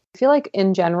simple. I feel like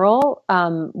in general,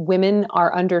 women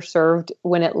are underserved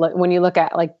when you look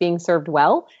at like being served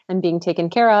well and being taken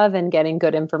care of and getting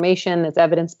good information that's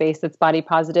evidence-based, that's body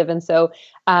positive. And so,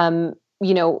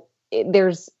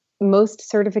 there's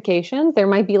most certifications, there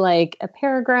might be like a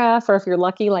paragraph, or if you're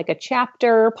lucky, like a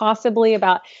chapter possibly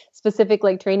about specific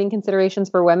like training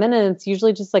considerations for women. And it's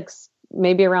usually just like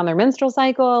maybe around their menstrual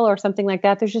cycle or something like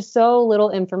that. There's just so little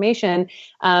information.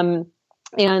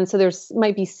 And so there's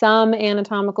might be some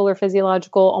anatomical or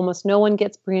physiological. Almost no one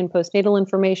gets pre- and postnatal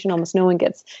information. Almost no one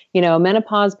gets,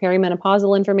 menopause,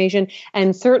 perimenopausal information.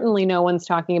 And certainly no one's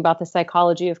talking about the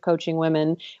psychology of coaching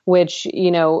women, which,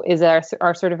 is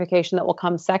our certification that will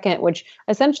come second, which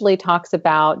essentially talks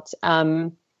about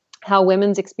how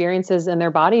women's experiences in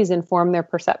their bodies inform their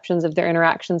perceptions of their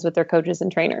interactions with their coaches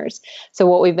and trainers. So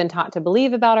what we've been taught to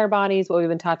believe about our bodies, what we've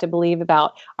been taught to believe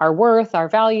about our worth, our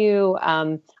value,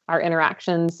 our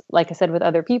interactions, like I said, with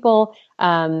other people,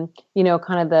 kind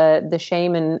of the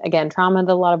shame and, again, trauma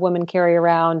that a lot of women carry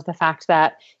around, the fact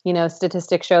that,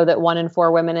 statistics show that 1 in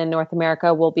 4 women in North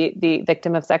America will be the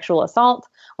victim of sexual assault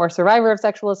or survivor of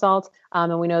sexual assault.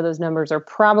 And we know those numbers are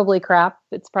probably crap.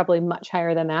 It's probably much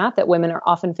higher than that women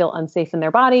often feel unsafe in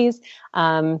their bodies.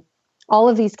 All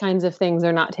of these kinds of things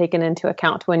are not taken into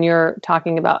account when you're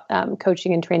talking about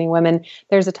coaching and training women.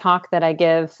 There's a talk that I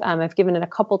give. I've given it a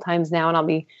couple times now, and I'll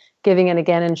be giving it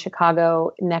again in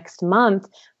Chicago next month,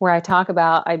 where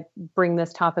I bring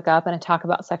this topic up and I talk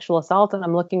about sexual assault, and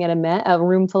I'm looking at a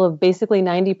room full of basically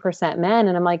 90% men.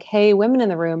 And I'm like, hey, women in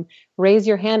the room, raise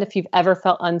your hand if you've ever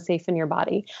felt unsafe in your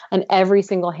body. And every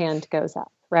single hand goes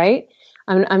up, right?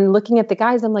 I'm looking at the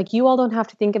guys. I'm like, you all don't have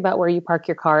to think about where you park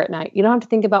your car at night. You don't have to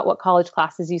think about what college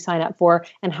classes you sign up for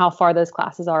and how far those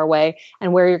classes are away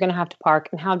and where you're going to have to park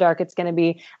and how dark it's going to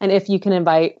be. And if you can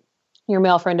invite your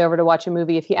male friend over to watch a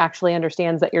movie if he actually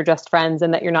understands that you're just friends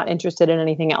and that you're not interested in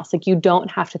anything else. Like, you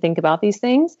don't have to think about these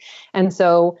things. And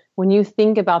so when you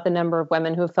think about the number of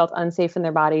women who have felt unsafe in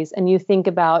their bodies, and you think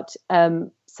about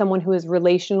someone who is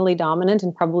relationally dominant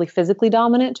and probably physically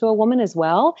dominant to a woman as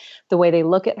well, the way they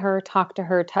look at her, talk to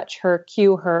her, touch her,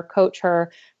 cue her, coach her,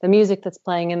 the music that's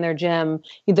playing in their gym,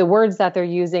 the words that they're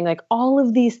using, like, all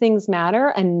of these things matter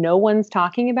and no one's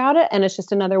talking about it. And it's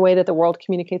just another way that the world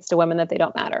communicates to women that they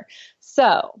don't matter.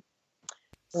 So,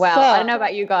 I don't know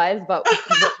about you guys, but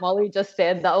what Molly just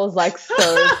said, that was like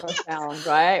so profound,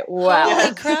 right? Wow.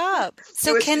 Holy crap.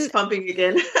 So can pumping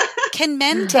again. Can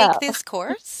men take this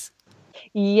course?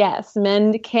 Yes,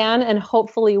 men can and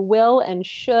hopefully will and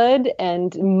should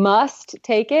and must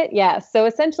take it. Yes. So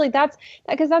essentially that's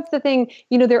the thing,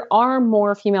 there are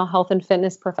more female health and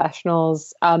fitness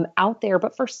professionals out there,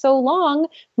 but for so long,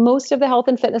 most of the health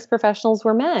and fitness professionals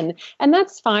were men. And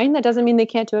that's fine. That doesn't mean they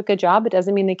can't do a good job. It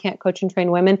doesn't mean they can't coach and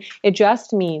train women. It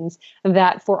just means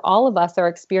that for all of us, our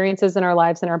experiences in our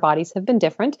lives and our bodies have been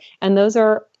different. And those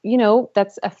are,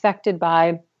 that's affected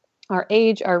by our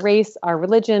age, our race, our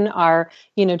religion, our,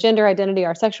 gender identity,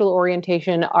 our sexual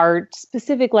orientation, our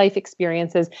specific life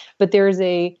experiences. But there's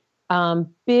a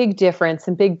big difference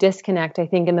and big disconnect, I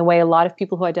think, in the way a lot of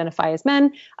people who identify as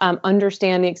men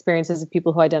understand the experiences of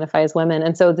people who identify as women.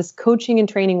 And so this Coaching and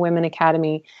Training Women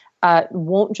Academy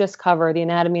won't just cover the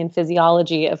anatomy and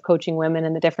physiology of coaching women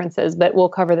and the differences, but will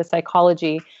cover the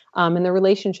psychology and the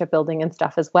relationship building and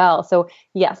stuff as well. So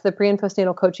yes, the pre and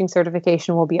postnatal coaching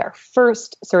certification will be our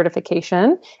first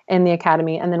certification in the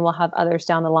academy, and then we'll have others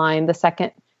down the line. The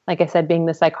second, like I said, being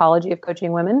the psychology of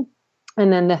coaching women.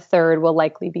 And then the third will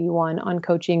likely be one on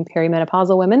coaching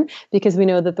perimenopausal women, because we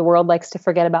know that the world likes to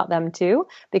forget about them too,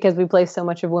 because we place so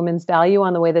much of women's value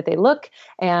on the way that they look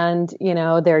and,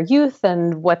 their youth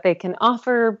and what they can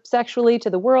offer sexually to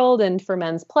the world and for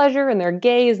men's pleasure and their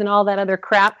gaze and all that other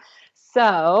crap.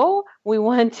 So we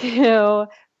want to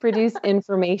produce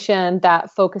information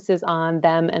that focuses on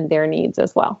them and their needs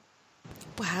as well.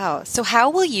 Wow. So how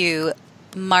will you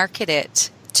market it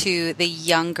to the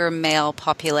younger male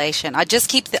population? I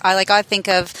just I think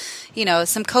of,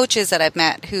 some coaches that I've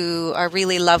met who are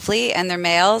really lovely and they're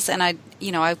males, and I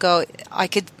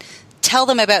could tell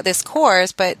them about this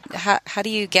course, but how do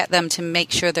you get them to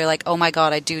make sure they're like, oh my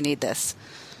God, I do need this?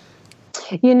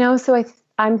 So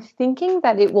I'm thinking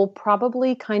that it will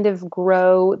probably kind of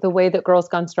grow the way that Girls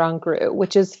Gone Strong grew,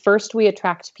 which is first we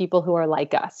attract people who are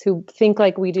like us, who think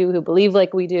like we do, who believe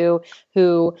like we do,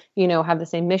 who, have the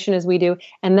same mission as we do.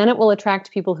 And then it will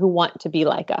attract people who want to be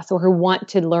like us or who want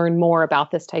to learn more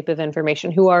about this type of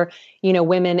information, who are,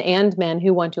 women and men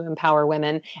who want to empower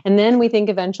women. And then we think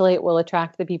eventually it will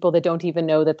attract the people that don't even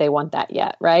know that they want that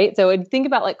yet, right? So think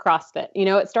about like CrossFit.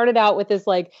 It started out with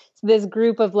this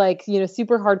group of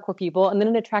super hardcore people, and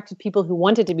then it attracted people who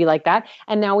wanted to be like that.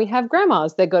 And now we have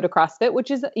grandmas that go to CrossFit,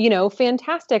 which is,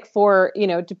 fantastic for,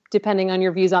 depending on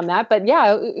your views on that. But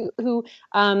yeah,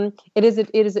 it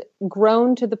is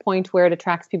grown to the point where it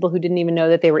attracts people who didn't even know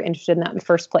that they were interested in that in the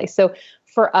first place. So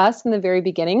for us in the very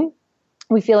beginning,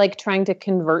 we feel like trying to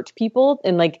convert people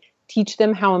and teach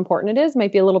them how important it is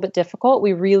might be a little bit difficult.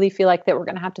 We really feel like that we're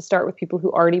going to have to start with people who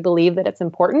already believe that it's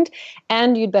important.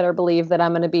 And you'd better believe that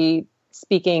I'm going to be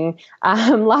speaking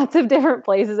lots of different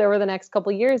places over the next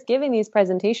couple of years, giving these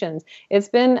presentations. It's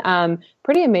been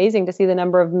pretty amazing to see the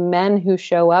number of men who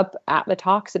show up at the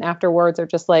talks and afterwards are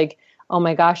just like, oh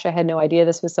my gosh, I had no idea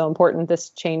this was so important. This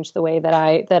changed the way that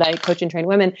I coach and train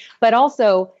women. But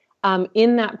also,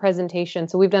 in that presentation,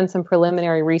 so we've done some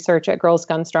preliminary research at Girls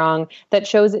Gone Strong that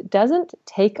shows it doesn't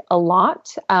take a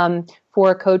lot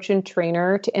for a coach and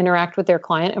trainer to interact with their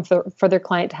client and for their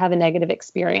client to have a negative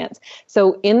experience.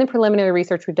 So in the preliminary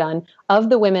research we've done, of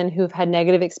the women who've had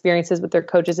negative experiences with their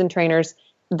coaches and trainers,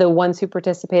 the ones who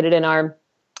participated in our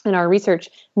research,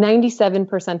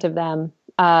 97% of them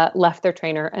left their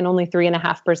trainer, and only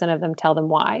 3.5% of them tell them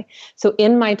why. So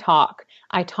in my talk,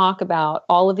 I talk about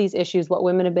all of these issues, what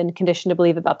women have been conditioned to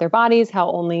believe about their bodies,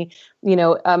 how only,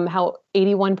 how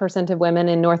 81% of women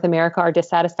in North America are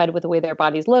dissatisfied with the way their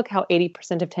bodies look, how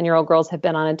 80% of 10-year-old girls have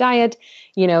been on a diet,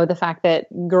 the fact that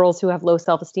girls who have low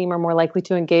self-esteem are more likely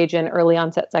to engage in early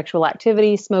onset sexual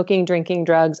activity, smoking, drinking,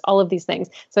 drugs, all of these things.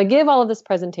 So I give all of this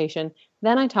presentation.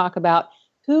 Then I talk about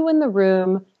who in the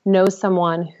room knows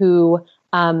someone who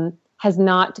has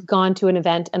not gone to an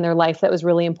event in their life that was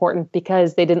really important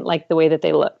because they didn't like the way that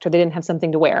they looked or they didn't have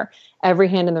something to wear. Every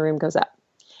hand in the room goes up.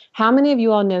 How many of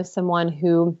you all know someone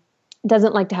who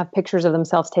doesn't like to have pictures of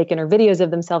themselves taken or videos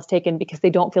of themselves taken because they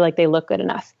don't feel like they look good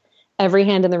enough? Every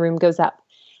hand in the room goes up.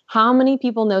 How many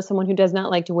people know someone who does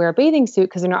not like to wear a bathing suit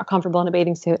because they're not comfortable in a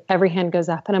bathing suit? Every hand goes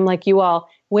up. And I'm like, you all,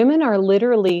 women are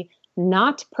literally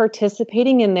not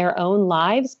participating in their own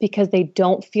lives because they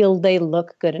don't feel they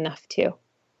look good enough to.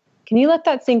 Can you let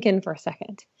that sink in for a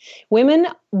second? Women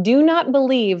do not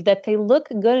believe that they look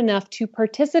good enough to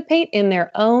participate in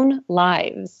their own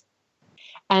lives.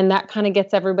 And that kind of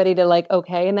gets everybody to like,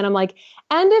 okay. And then I'm like,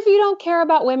 and if you don't care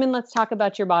about women, let's talk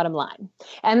about your bottom line.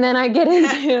 And then I get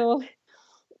into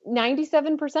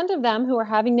 97% of them who are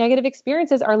having negative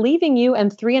experiences are leaving you, and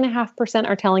 3.5%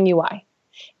 are telling you why.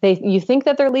 You think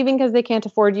that they're leaving because they can't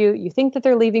afford you. You think that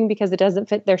they're leaving because it doesn't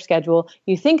fit their schedule.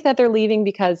 You think that they're leaving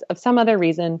because of some other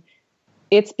reason.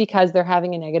 It's because they're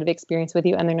having a negative experience with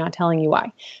you and they're not telling you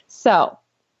why. So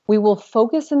we will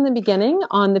focus in the beginning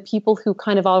on the people who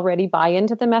kind of already buy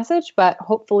into the message, but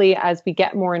hopefully as we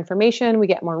get more information, we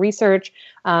get more research,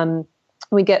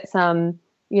 we get some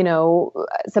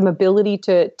ability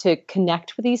to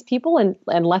connect with these people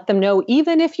and let them know,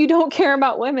 even if you don't care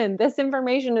about women, this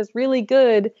information is really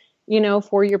good,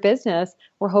 for your business.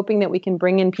 We're hoping that we can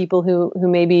bring in people who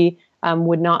maybe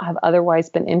would not have otherwise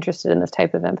been interested in this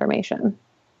type of information.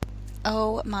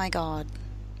 Oh my God.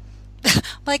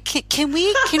 Like, can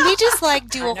we just like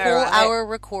do a whole hour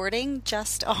recording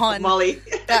just on Molly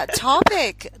that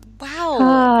topic?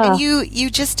 Wow. And you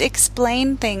just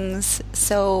explain things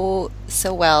so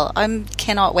well.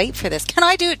 Cannot wait for this. Can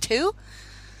I do it too?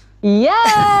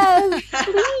 Yes,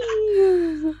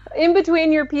 please. In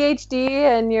between your PhD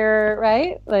and your,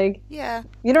 right? Like, yeah.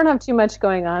 You don't have too much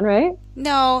going on, right?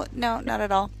 No, not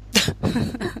at all.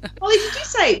 Molly, did you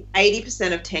say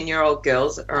 80% of 10-year-old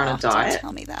girls are on a diet? Don't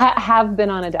tell me that. Have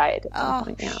been on a diet at some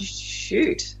point, yeah.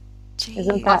 Shoot.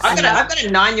 Isn't that I've got a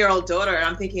 9-year-old daughter, and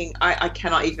I'm thinking I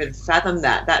cannot even fathom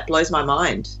that. That blows my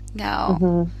mind. No.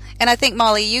 Mm-hmm. And I think,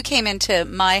 Molly, you came into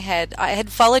my head. I had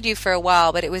followed you for a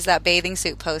while, but it was that bathing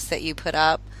suit post that you put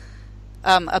up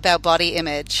about body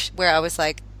image where I was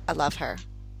like, I love her.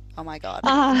 Oh, my God.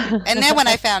 And then when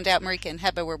I found out Marika and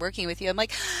Heba were working with you, I'm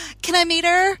like, can I meet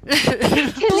her? Can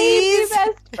we be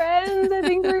best friends? I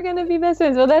think we're going to be best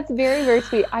friends. Well, that's very, very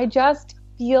sweet. I just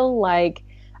feel like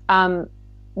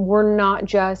we're not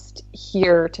just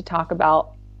here to talk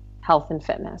about health and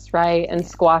fitness, right? And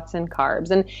squats and carbs.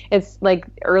 And it's like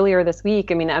earlier this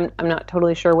week, I mean, I'm not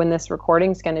totally sure when this recording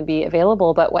is going to be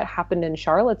available, but what happened in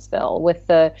Charlottesville with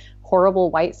the horrible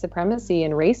white supremacy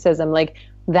and racism, like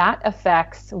that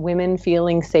affects women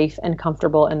feeling safe and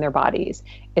comfortable in their bodies.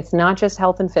 It's not just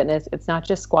health and fitness. It's not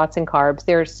just squats and carbs.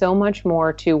 There's so much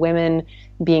more to women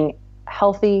being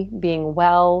healthy, being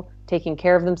well, taking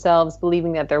care of themselves,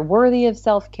 believing that they're worthy of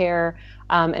self-care,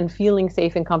 and feeling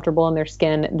safe and comfortable in their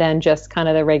skin than just kind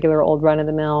of the regular old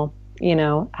run-of-the-mill,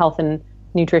 health and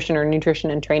nutrition or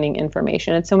nutrition and training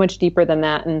information. It's so much deeper than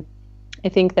that. And I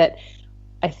think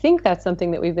that's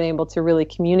something that we've been able to really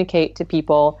communicate to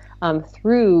people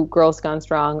through Girls Gone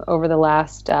Strong over the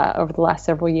last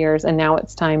several years. And now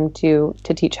it's time to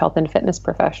teach health and fitness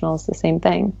professionals the same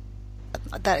thing.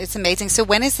 That is amazing. So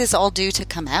when is this all due to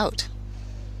come out?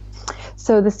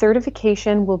 So the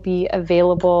certification will be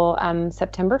available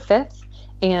September 5th,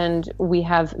 and we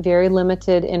have very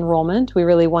limited enrollment. We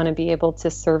really want to be able to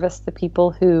service the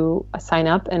people who sign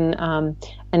up and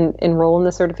enroll in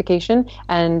the certification.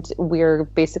 And we're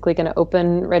basically going to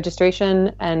open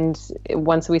registration, and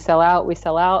once we sell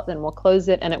out, then we'll close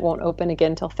it, and it won't open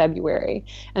again until February.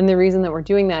 And the reason that we're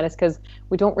doing that is because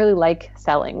we don't really like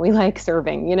selling. We like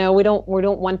serving. We don't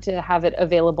want to have it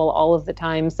available all of the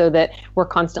time so that we're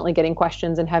constantly getting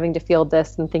questions and having to field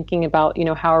this and thinking about,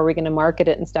 how are we going to market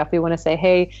it and stuff. We want to say,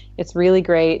 hey, it's really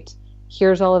great.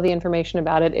 Here's all of the information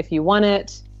about it. If you want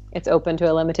it, it's open to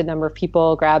a limited number of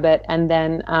people. Grab it, and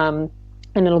then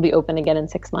and it'll be open again in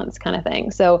 6 months, kind of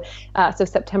thing. So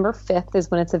September 5th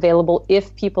is when it's available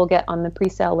if people get on the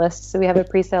pre-sale list. So we have a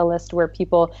pre-sale list where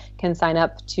people can sign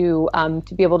up to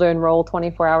be able to enroll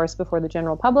 24 hours before the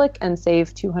general public and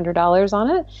save $200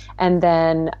 on it. And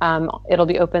then it'll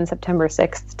be open September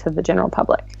 6th to the general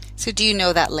public. So do you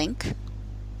know that link?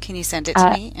 Can you send it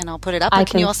to me and I'll put it up? Or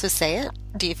can you also say it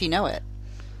if you know it?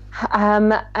 I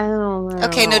don't know.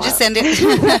 Okay, no, just send it.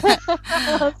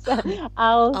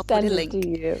 I'll send it to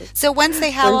you. So once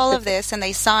they have all of this and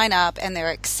they sign up and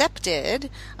they're accepted,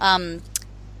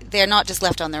 they're not just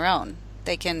left on their own.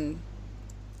 They can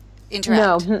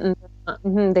interact. No,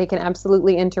 They can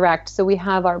absolutely interact. So we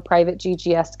have our private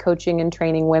GGS Coaching and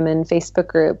Training Women Facebook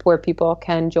group where people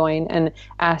can join and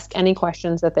ask any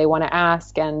questions that they want to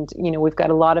ask. And, we've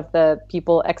got a lot of the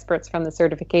people, experts from the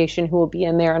certification who will be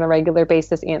in there on a regular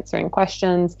basis answering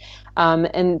questions.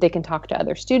 And they can talk to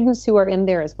other students who are in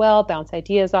there as well, bounce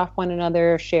ideas off one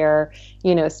another, share,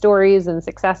 stories and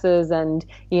successes and,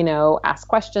 ask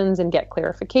questions and get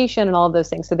clarification and all of those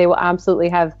things. So they will absolutely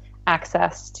have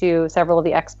access to several of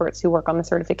the experts who work on the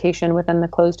certification within the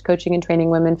closed Coaching and Training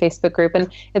Women Facebook group. And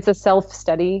it's a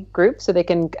self-study group, so they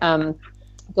can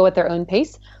go at their own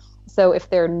pace. So if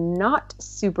they're not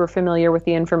super familiar with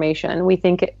the information, we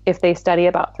think if they study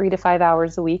about 3 to 5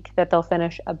 hours a week, that they'll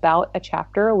finish about a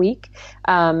chapter a week.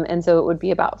 And so it would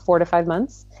be about 4 to 5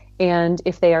 months. And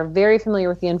if they are very familiar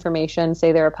with the information,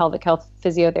 say they're a pelvic health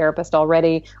physiotherapist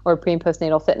already or a pre- and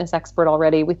postnatal fitness expert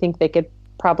already, we think they could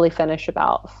probably finish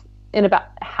in about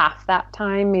half that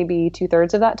time, maybe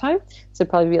 2/3 of that time. So it'd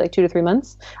probably be like 2 to 3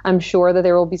 months. I'm sure that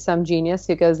there will be some genius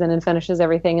who goes in and finishes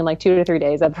everything in like 2 to 3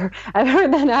 days. I've heard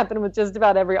that happen with just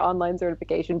about every online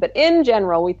certification. But in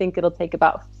general, we think it'll take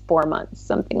about 4 months,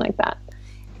 something like that.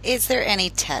 Is there any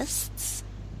tests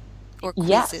or quizzes?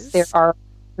 Yes, there are.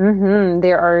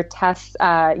 There are tests,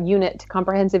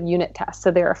 comprehensive unit tests. So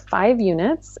there are 5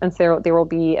 units, and so there will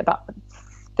be about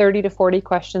 30 to 40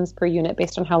 questions per unit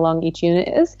based on how long each unit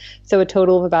is. So a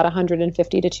total of about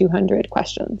 150 to 200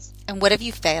 questions. And what if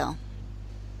you fail?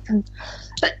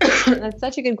 That's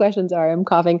such a good question. Sorry, I'm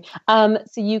coughing. So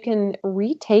you can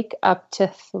retake up to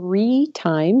 3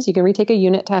 times. You can retake a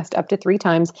unit test up to 3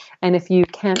 times. And if you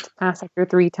can't pass after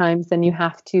 3 times, then you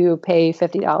have to pay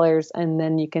 $50 and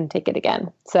then you can take it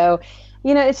again. So,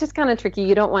 it's just kind of tricky.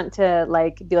 You don't want to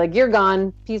be like, you're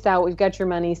gone, peace out, we've got your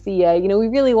money, see ya. We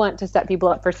really want to set people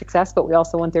up for success, but we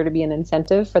also want there to be an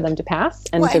incentive for them to pass.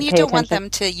 And and you don't want them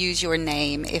to use your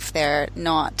name if they're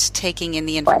not taking in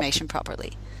the information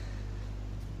properly.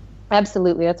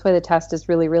 Absolutely. That's why the test is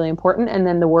really, really important. And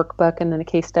then the workbook and then the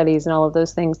case studies and all of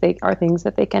those things, they are things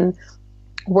that they can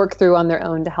work through on their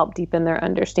own to help deepen their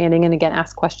understanding and, again,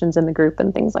 ask questions in the group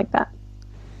and things like that.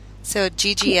 So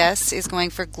GGS is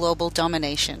going for global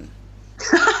domination.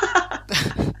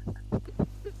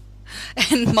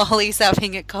 And Molly's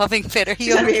having a coughing fit. Are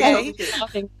you okay?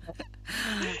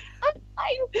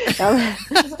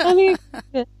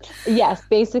 Yes,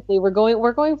 basically we're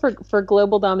going for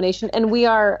global domination, and we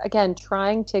are, again,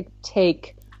 trying to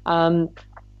take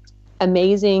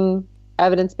amazing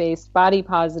evidence-based, body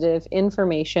positive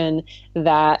information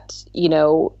that,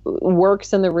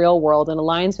 works in the real world and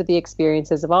aligns with the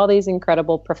experiences of all these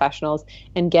incredible professionals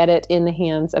and get it in the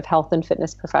hands of health and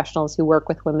fitness professionals who work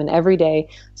with women every day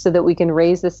so that we can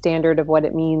raise the standard of what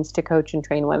it means to coach and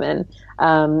train women.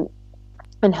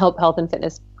 And help health and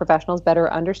fitness professionals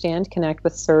better understand, connect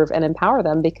with, serve, and empower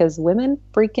them, because women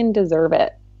freaking deserve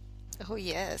it. Oh,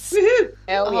 yes.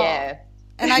 Hell yeah.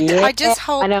 And I just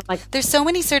hope there's so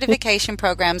many certification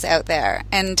programs out there.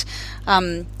 And,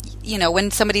 when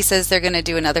somebody says they're going to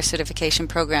do another certification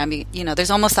program,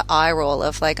 there's almost the eye roll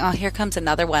of like, oh, here comes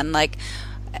another one.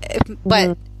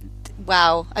 But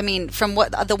wow. I mean, from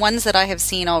what the ones that I have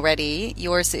seen already,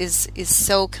 yours is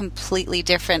so completely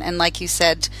different. And like you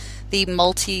said, the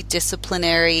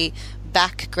multidisciplinary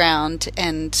background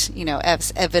and,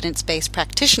 as evidence-based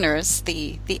practitioners,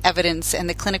 the evidence and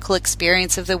the clinical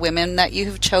experience of the women that you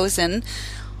have chosen,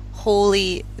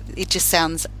 it just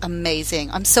sounds amazing.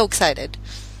 I'm so excited.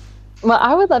 Well,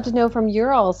 I would love to know from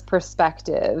your all's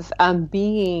perspective,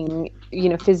 being,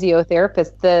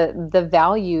 physiotherapists, the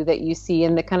value that you see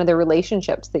in the kind of the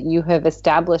relationships that you have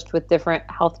established with different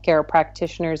healthcare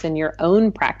practitioners in your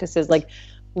own practices.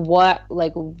 What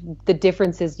the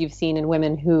differences you've seen in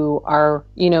women who are,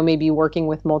 maybe working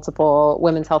with multiple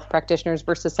women's health practitioners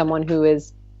versus someone who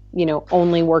is,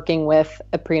 only working with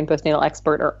a pre and postnatal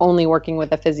expert or only working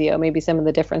with a physio, maybe some of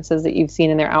the differences that you've seen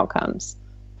in their outcomes.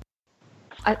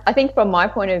 I think from my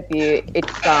point of view,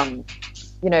 it's,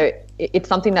 it's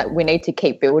something that we need to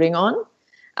keep building on.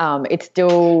 It's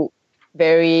still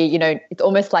very, it's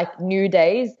almost like new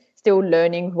days, still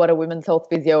learning what a women's health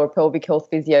physio or pelvic health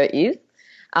physio is.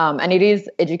 And it is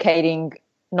educating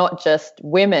not just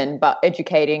women, but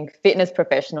educating fitness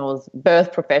professionals,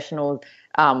 birth professionals,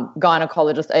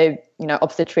 gynecologists,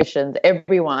 obstetricians,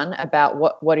 everyone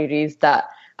about what it is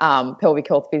that pelvic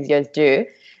health physios do.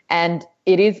 And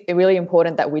it is really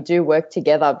important that we do work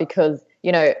together because,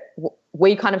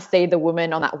 we kind of see the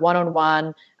woman on that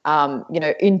one-on-one,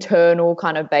 internal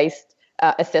kind of based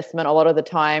assessment a lot of the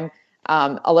time.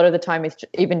 A lot of the time is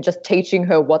even just teaching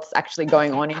her what's actually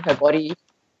going on in her body,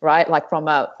 right? Like from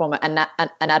an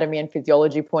anatomy and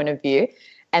physiology point of view.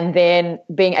 and then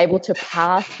being able to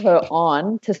pass her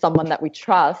on to someone that we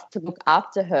trust to look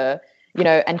after her,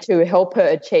 and to help her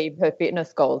achieve her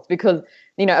fitness goals. Because,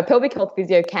 a pelvic health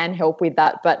physio can help with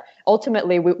that, but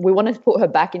ultimately we want to put her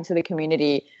back into the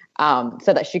community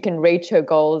so that she can reach her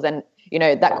goals. And,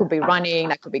 that could be running,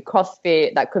 that could be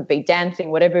CrossFit, that could be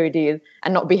dancing, whatever it is,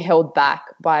 and not be held back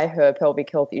by her pelvic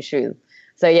health issues.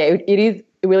 So, yeah, it is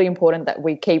really important that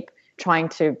we keep trying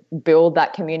to build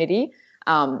that community,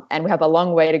 and we have a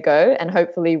long way to go. And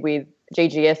hopefully with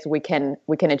GGS, we can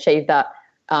achieve that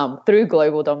through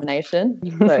global domination.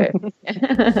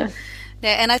 So.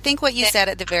 Yeah, and I think what you said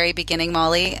at the very beginning,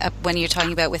 Molly, when you're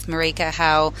talking about with Marika,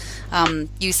 how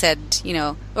you said,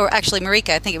 or actually Marika,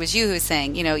 I think it was you who was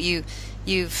saying,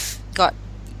 you've got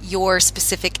your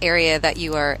specific area that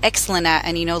you are excellent at,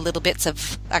 and little bits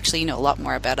of, actually a lot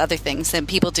more about other things than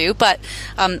people do. But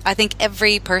I think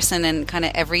every person and kind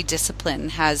of every discipline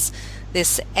has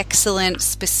this excellent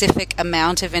specific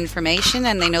amount of information,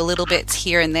 and they know little bits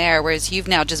here and there, whereas you've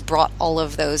now just brought all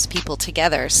of those people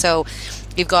together. So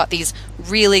you've got these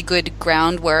really good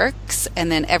groundworks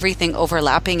and then everything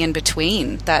overlapping in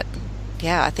between.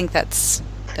 I think that's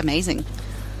amazing.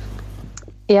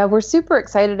 Yeah, we're super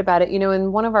excited about it.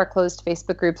 In one of our closed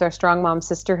Facebook groups, our Strong Mom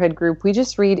Sisterhood group, we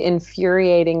just read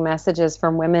infuriating messages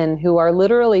from women who are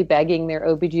literally begging their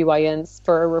OBGYNs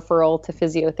for a referral to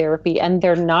physiotherapy, and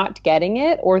they're not getting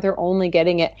it, or they're only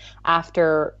getting it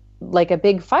after like a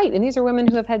big fight. And these are women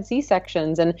who have had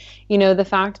C-sections. And, the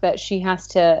fact that she has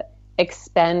to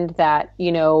expend that,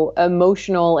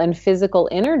 emotional and physical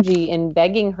energy in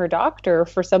begging her doctor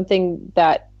for something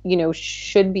that,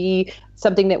 should be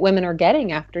something that women are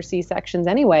getting after C-sections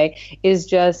anyway, is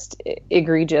just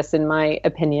egregious in my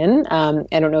opinion.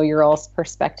 I don't know your all's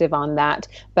perspective on that,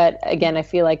 but again, I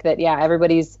feel like that,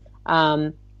 everybody's,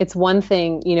 it's one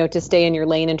thing, to stay in your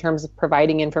lane in terms of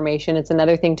providing information. It's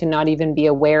another thing to not even be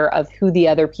aware of who the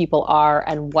other people are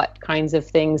and what kinds of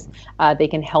things they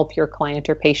can help your client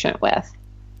or patient with.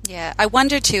 Yeah, I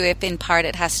wonder too if in part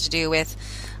it has to do with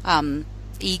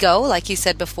ego, like you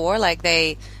said before, like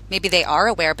maybe they are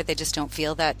aware, but they just don't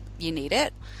feel that you need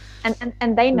it.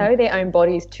 And they know their own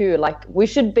bodies too. Like, we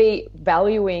should be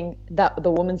valuing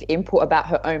the woman's input about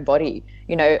her own body.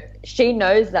 She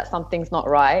knows that something's not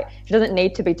right. She doesn't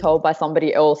need to be told by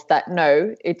somebody else that,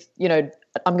 no, it's,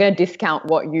 I'm going to discount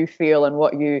what you feel and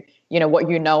what you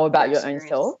know about your own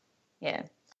self. Yeah.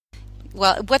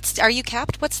 Well, are you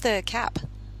capped? What's the cap?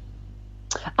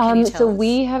 So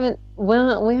we haven't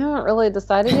really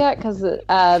decided yet, because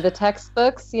the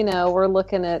textbooks, we're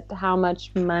looking at how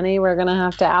much money we're going to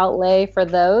have to outlay for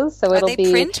those. So it'll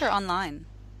be print or online?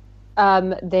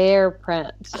 They're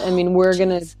print. I mean, we're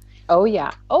going to. Oh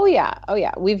yeah.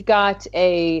 We've got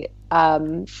an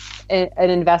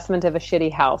investment of a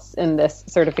shitty house in this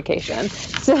certification.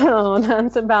 So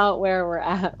that's about where we're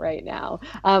at right now.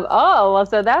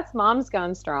 So that's Mom's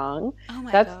Gone Strong. Oh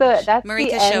my gosh. That's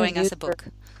Marika's showing us a book.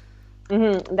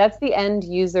 Mm-hmm. That's the end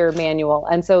user manual.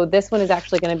 And so this one is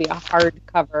actually going to be a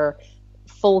hardcover,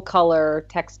 full color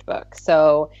textbook.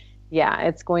 So yeah,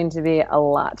 it's going to be a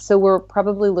lot. So we're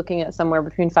probably looking at somewhere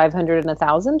between 500 and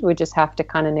 1,000. We just have to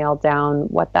kind of nail down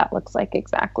what that looks like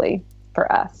exactly for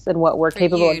us and what we're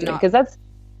capable of doing. Because that's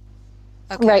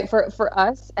okay. Right, for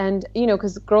us. And,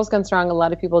 because Girls Gone Strong, a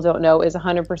lot of people don't know, is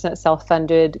 100%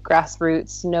 self-funded,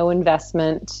 grassroots, no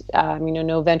investment,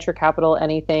 no venture capital,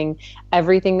 anything.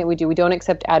 Everything that we do, we don't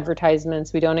accept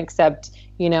advertisements. We don't accept,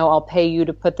 I'll pay you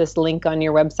to put this link on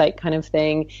your website kind of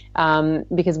thing,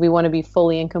 because we want to be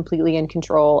fully and completely in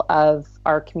control of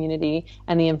our community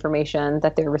and the information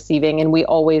that they're receiving. And we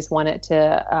always want it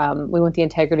to, we want the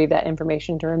integrity of that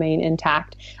information to remain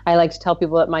intact. I like to tell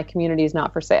people that my community is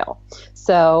not for sale.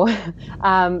 So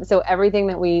everything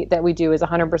that we do is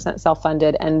 100%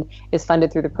 self-funded and is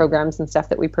funded through the programs and stuff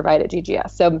that we provide at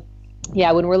GGS. So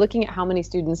yeah, when we're looking at how many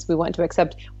students we want to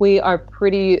accept, we are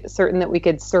pretty certain that we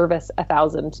could service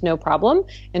 1,000, no problem,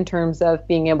 in terms of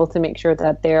being able to make sure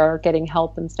that they're getting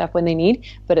help and stuff when they need.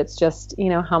 But it's just,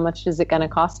 how much is it going to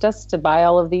cost us to buy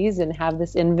all of these and have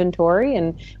this inventory?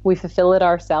 And we fulfill it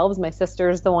ourselves. My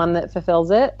sister's the one that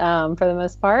fulfills it for the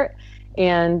most part.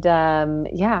 And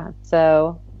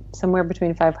so somewhere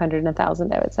between 500 and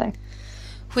 1,000, I would say.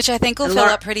 Which I think will fill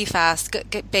up pretty fast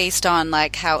based on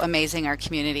like how amazing our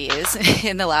community is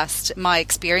in my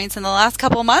experience in the last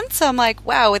couple of months. I'm like,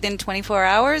 wow, within 24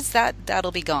 hours,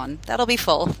 that'll be gone. That'll be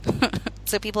full.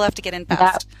 So people have to get in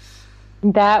fast.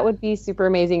 That would be super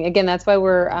amazing. Again, that's why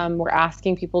we're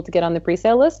asking people to get on the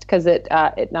pre-sale list, because it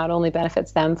not only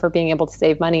benefits them for being able to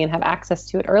save money and have access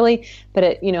to it early, but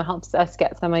it helps us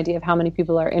get some idea of how many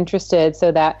people are interested,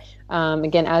 so that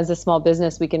again, as a small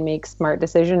business, we can make smart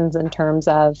decisions in terms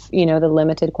of the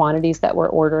limited quantities that we're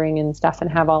ordering and stuff,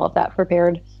 and have all of that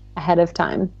prepared ahead of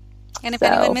time. And if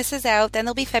anyone misses out, then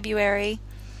there'll be February.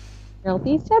 It'll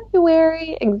be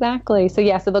February, exactly. So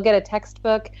they'll get a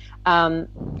textbook.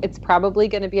 It's probably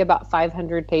going to be about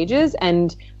 500 pages,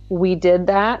 and we did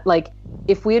that. Like,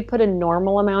 if we had put a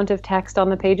normal amount of text on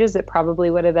the pages, it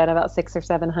probably would have been about 600 or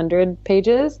 700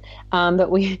 pages. But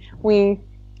we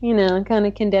kind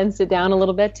of condensed it down a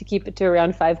little bit to keep it to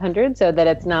around 500, so that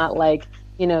it's not like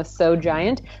so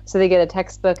giant. So they get a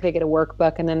textbook, they get a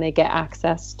workbook, and then they get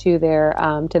access to their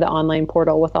to the online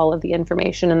portal with all of the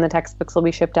information. And the textbooks will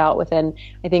be shipped out within,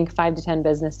 I think, 5 to 10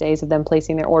 business days of them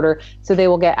placing their order. So they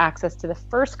will get access to the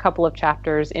first couple of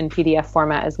chapters in PDF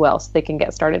format as well, so they can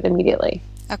get started immediately.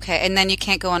 Okay, and then you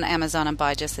can't go on Amazon and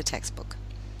buy just the textbook.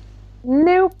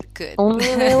 Nope. Good. Only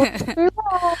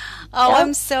Oh,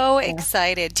 I'm so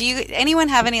excited. Anyone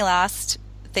have any last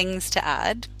things to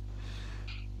add?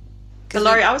 So,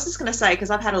 Laurie, I was just going to say, because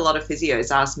I've had a lot of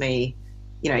physios ask me,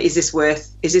 is this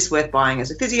worth buying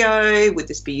as a physio? Would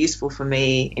this be useful for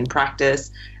me in practice?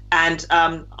 And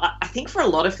I think for a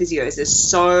lot of physios, there's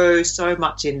so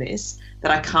much in this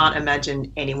that I can't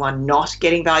imagine anyone not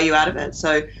getting value out of it.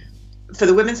 So for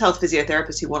the women's health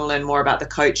physiotherapists who want to learn more about the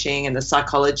coaching and the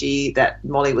psychology that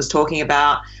Molly was talking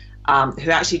about,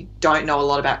 who actually don't know a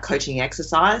lot about coaching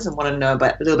exercise and want to know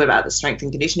a little bit about the strength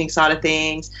and conditioning side of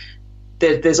things,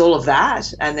 there's all of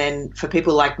that. And then for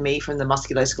people like me from the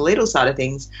musculoskeletal side of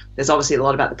things, there's obviously a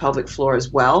lot about the pelvic floor as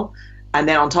well. And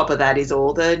then on top of that is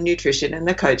all the nutrition and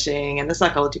the coaching and the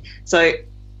psychology. So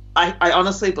I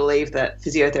honestly believe that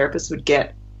physiotherapists would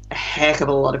get a heck of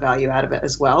a lot of value out of it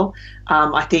as well.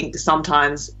 I think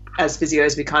sometimes as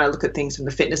physios, we kind of look at things from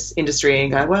the fitness industry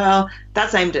and go, well,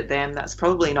 that's aimed at them. That's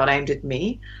probably not aimed at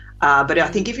me. But I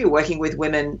think if you're working with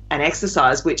women and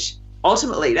exercise, which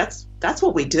ultimately that's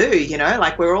what we do,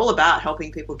 like we're all about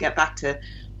helping people get back to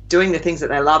doing the things that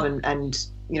they love and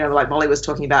like Molly was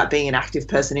talking about, being an active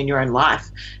person in your own life.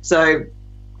 So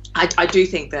I do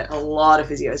think that a lot of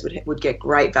physios would get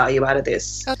great value out of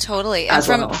this. Oh, totally. And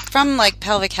from like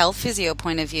pelvic health physio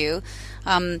point of view,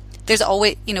 there's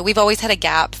always, we've always had a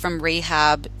gap from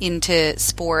rehab into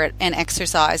sport and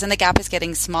exercise, and the gap is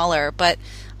getting smaller, but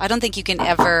I don't think you can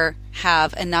ever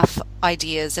have enough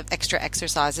ideas of extra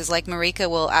exercises. Like Marika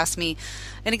will ask me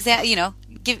an example,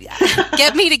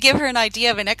 get me to give her an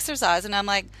idea of an exercise, and I'm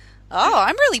like, oh,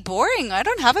 I'm really boring. I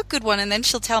don't have a good one. And then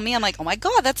she'll tell me, I'm like, oh my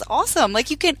God, that's awesome.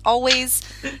 Like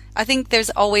I think there's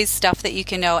always stuff that you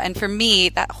can know. And for me,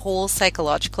 that whole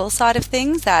psychological side of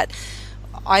things that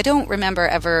I don't remember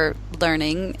ever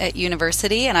learning at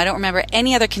university, and I don't remember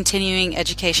any other continuing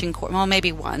education course. Well,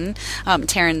 maybe one,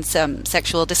 Taryn's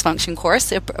sexual dysfunction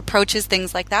course approaches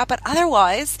things like that, but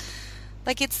otherwise,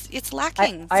 like it's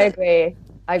lacking. I agree.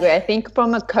 I think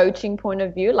from a coaching point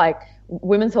of view, like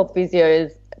women's health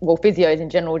physios in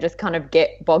general just kind of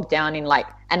get bogged down in like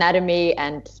anatomy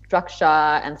and structure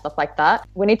and stuff like that.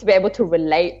 We need to be able to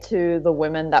relate to the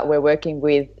women that we're working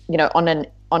with,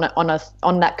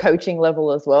 on that coaching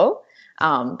level as well.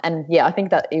 And yeah, I think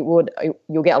that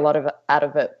you'll get a lot out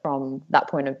of it from that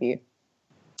point of view.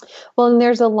 Well, and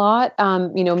there's a lot,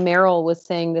 Meryl was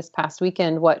saying this past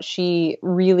weekend, what she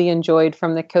really enjoyed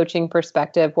from the coaching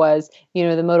perspective was, the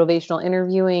motivational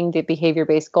interviewing, the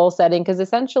behavior-based goal setting, because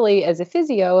essentially as a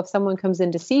physio, if someone comes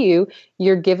in to see you,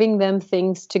 you're giving them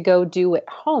things to go do at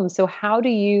home. So how do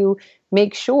you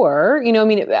make sure,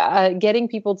 getting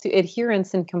people to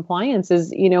adherence and compliance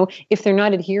is, if they're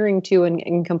not adhering to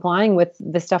and complying with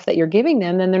the stuff that you're giving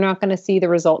them, then they're not going to see the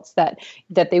results that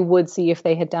they would see if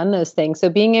they had done those things. So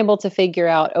being able to figure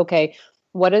out, okay,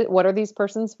 what are these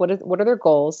persons? What are their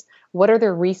goals? What are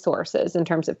their resources in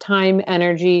terms of time,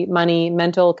 energy, money,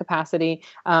 mental capacity?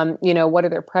 What are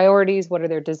their priorities? What are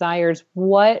their desires?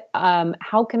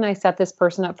 How can I set this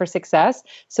person up for success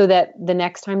so that the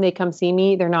next time they come see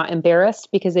me, they're not embarrassed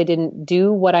because they didn't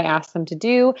do what I asked them to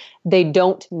do. They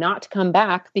don't not come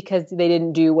back because they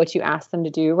didn't do what you asked them to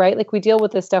do, right? Like we deal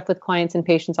with this stuff with clients and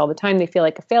patients all the time. They feel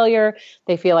like a failure.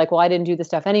 They feel like, well, I didn't do the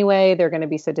stuff anyway. They're going to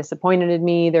be so disappointed in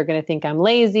me. They're going to think I'm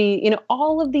lazy.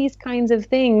 All of these kinds of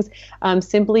things,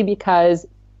 simply because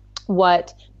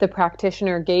what the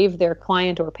practitioner gave their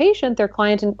client or patient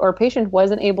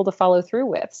wasn't able to follow through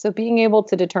with. So being able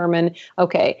to determine,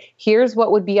 okay, here's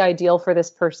what would be ideal for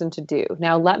this person to do.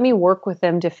 Now let me work with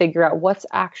them to figure out what's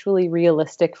actually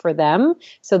realistic for them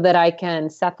so that I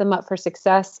can set them up for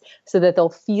success, so that they'll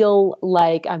feel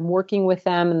like I'm working with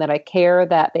them and that I care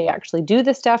that they actually do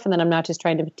this stuff, and that I'm not just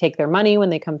trying to take their money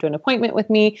when they come to an appointment with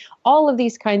me. All of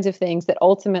these kinds of things that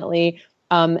ultimately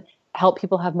help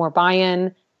people have more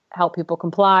buy-in, help people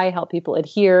comply, help people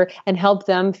adhere, and help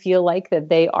them feel like that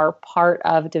they are part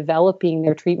of developing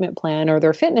their treatment plan or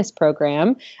their fitness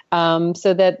program,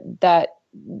 so that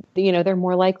they're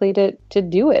more likely to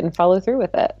do it and follow through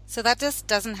with it. So that just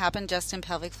doesn't happen just in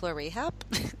pelvic floor rehab?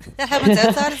 That happens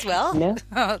outside as well? No.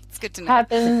 Oh, it's good to know.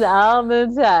 Happens all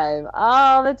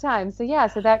the time. So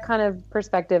that kind of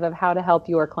perspective of how to help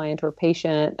your client or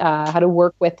patient, how to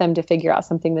work with them to figure out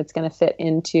something that's going to fit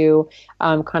into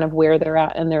kind of where they're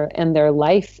at in their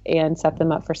life and set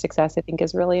them up for success, I think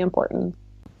is really important.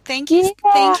 Thank you.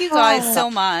 Yeah. Thank you guys so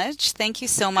much. Thank you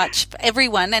so much,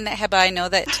 everyone. And Heba, I know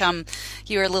that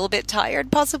you're a little bit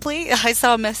tired, possibly. I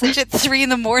saw a message at 3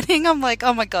 a.m. I'm like,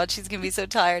 oh my God, she's going to be so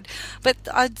tired. But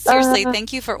seriously,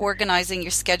 thank you for organizing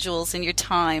your schedules and your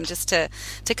time just to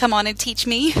come on and teach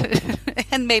me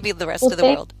and maybe the rest of the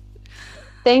world.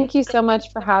 Thank you so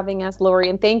much for having us, Lori.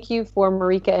 And thank you for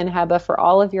Marika and Heba for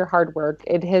all of your hard work.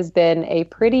 It has been a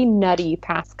pretty nutty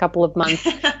past couple of months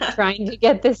trying to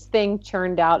get this thing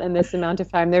churned out in this amount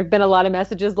of time. There have been a lot of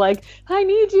messages like, I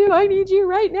need you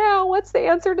right now. What's the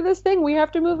answer to this thing? We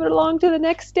have to move it along to the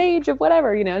next stage of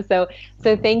whatever, So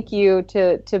thank you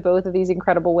to both of these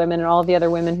incredible women and all of the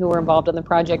other women who were involved in the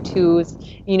project whose,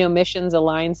 missions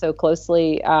align so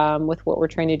closely with what we're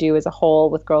trying to do as a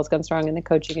whole with Girls Gone Strong and the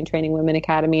Coaching and Training Women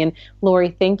Academy. And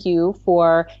Lori, thank you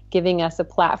for giving us a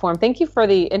platform. Thank you for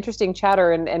the interesting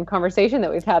chatter and conversation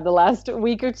that we've had the last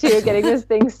week or two getting this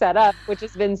thing set up, which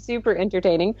has been super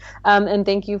entertaining. And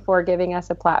thank you for giving us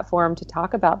a platform to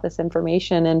talk about this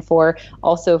information, and for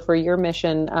your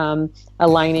mission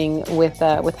aligning with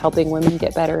helping women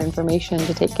get better information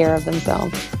to take care of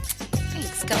themselves.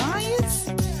 Thanks,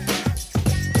 guys.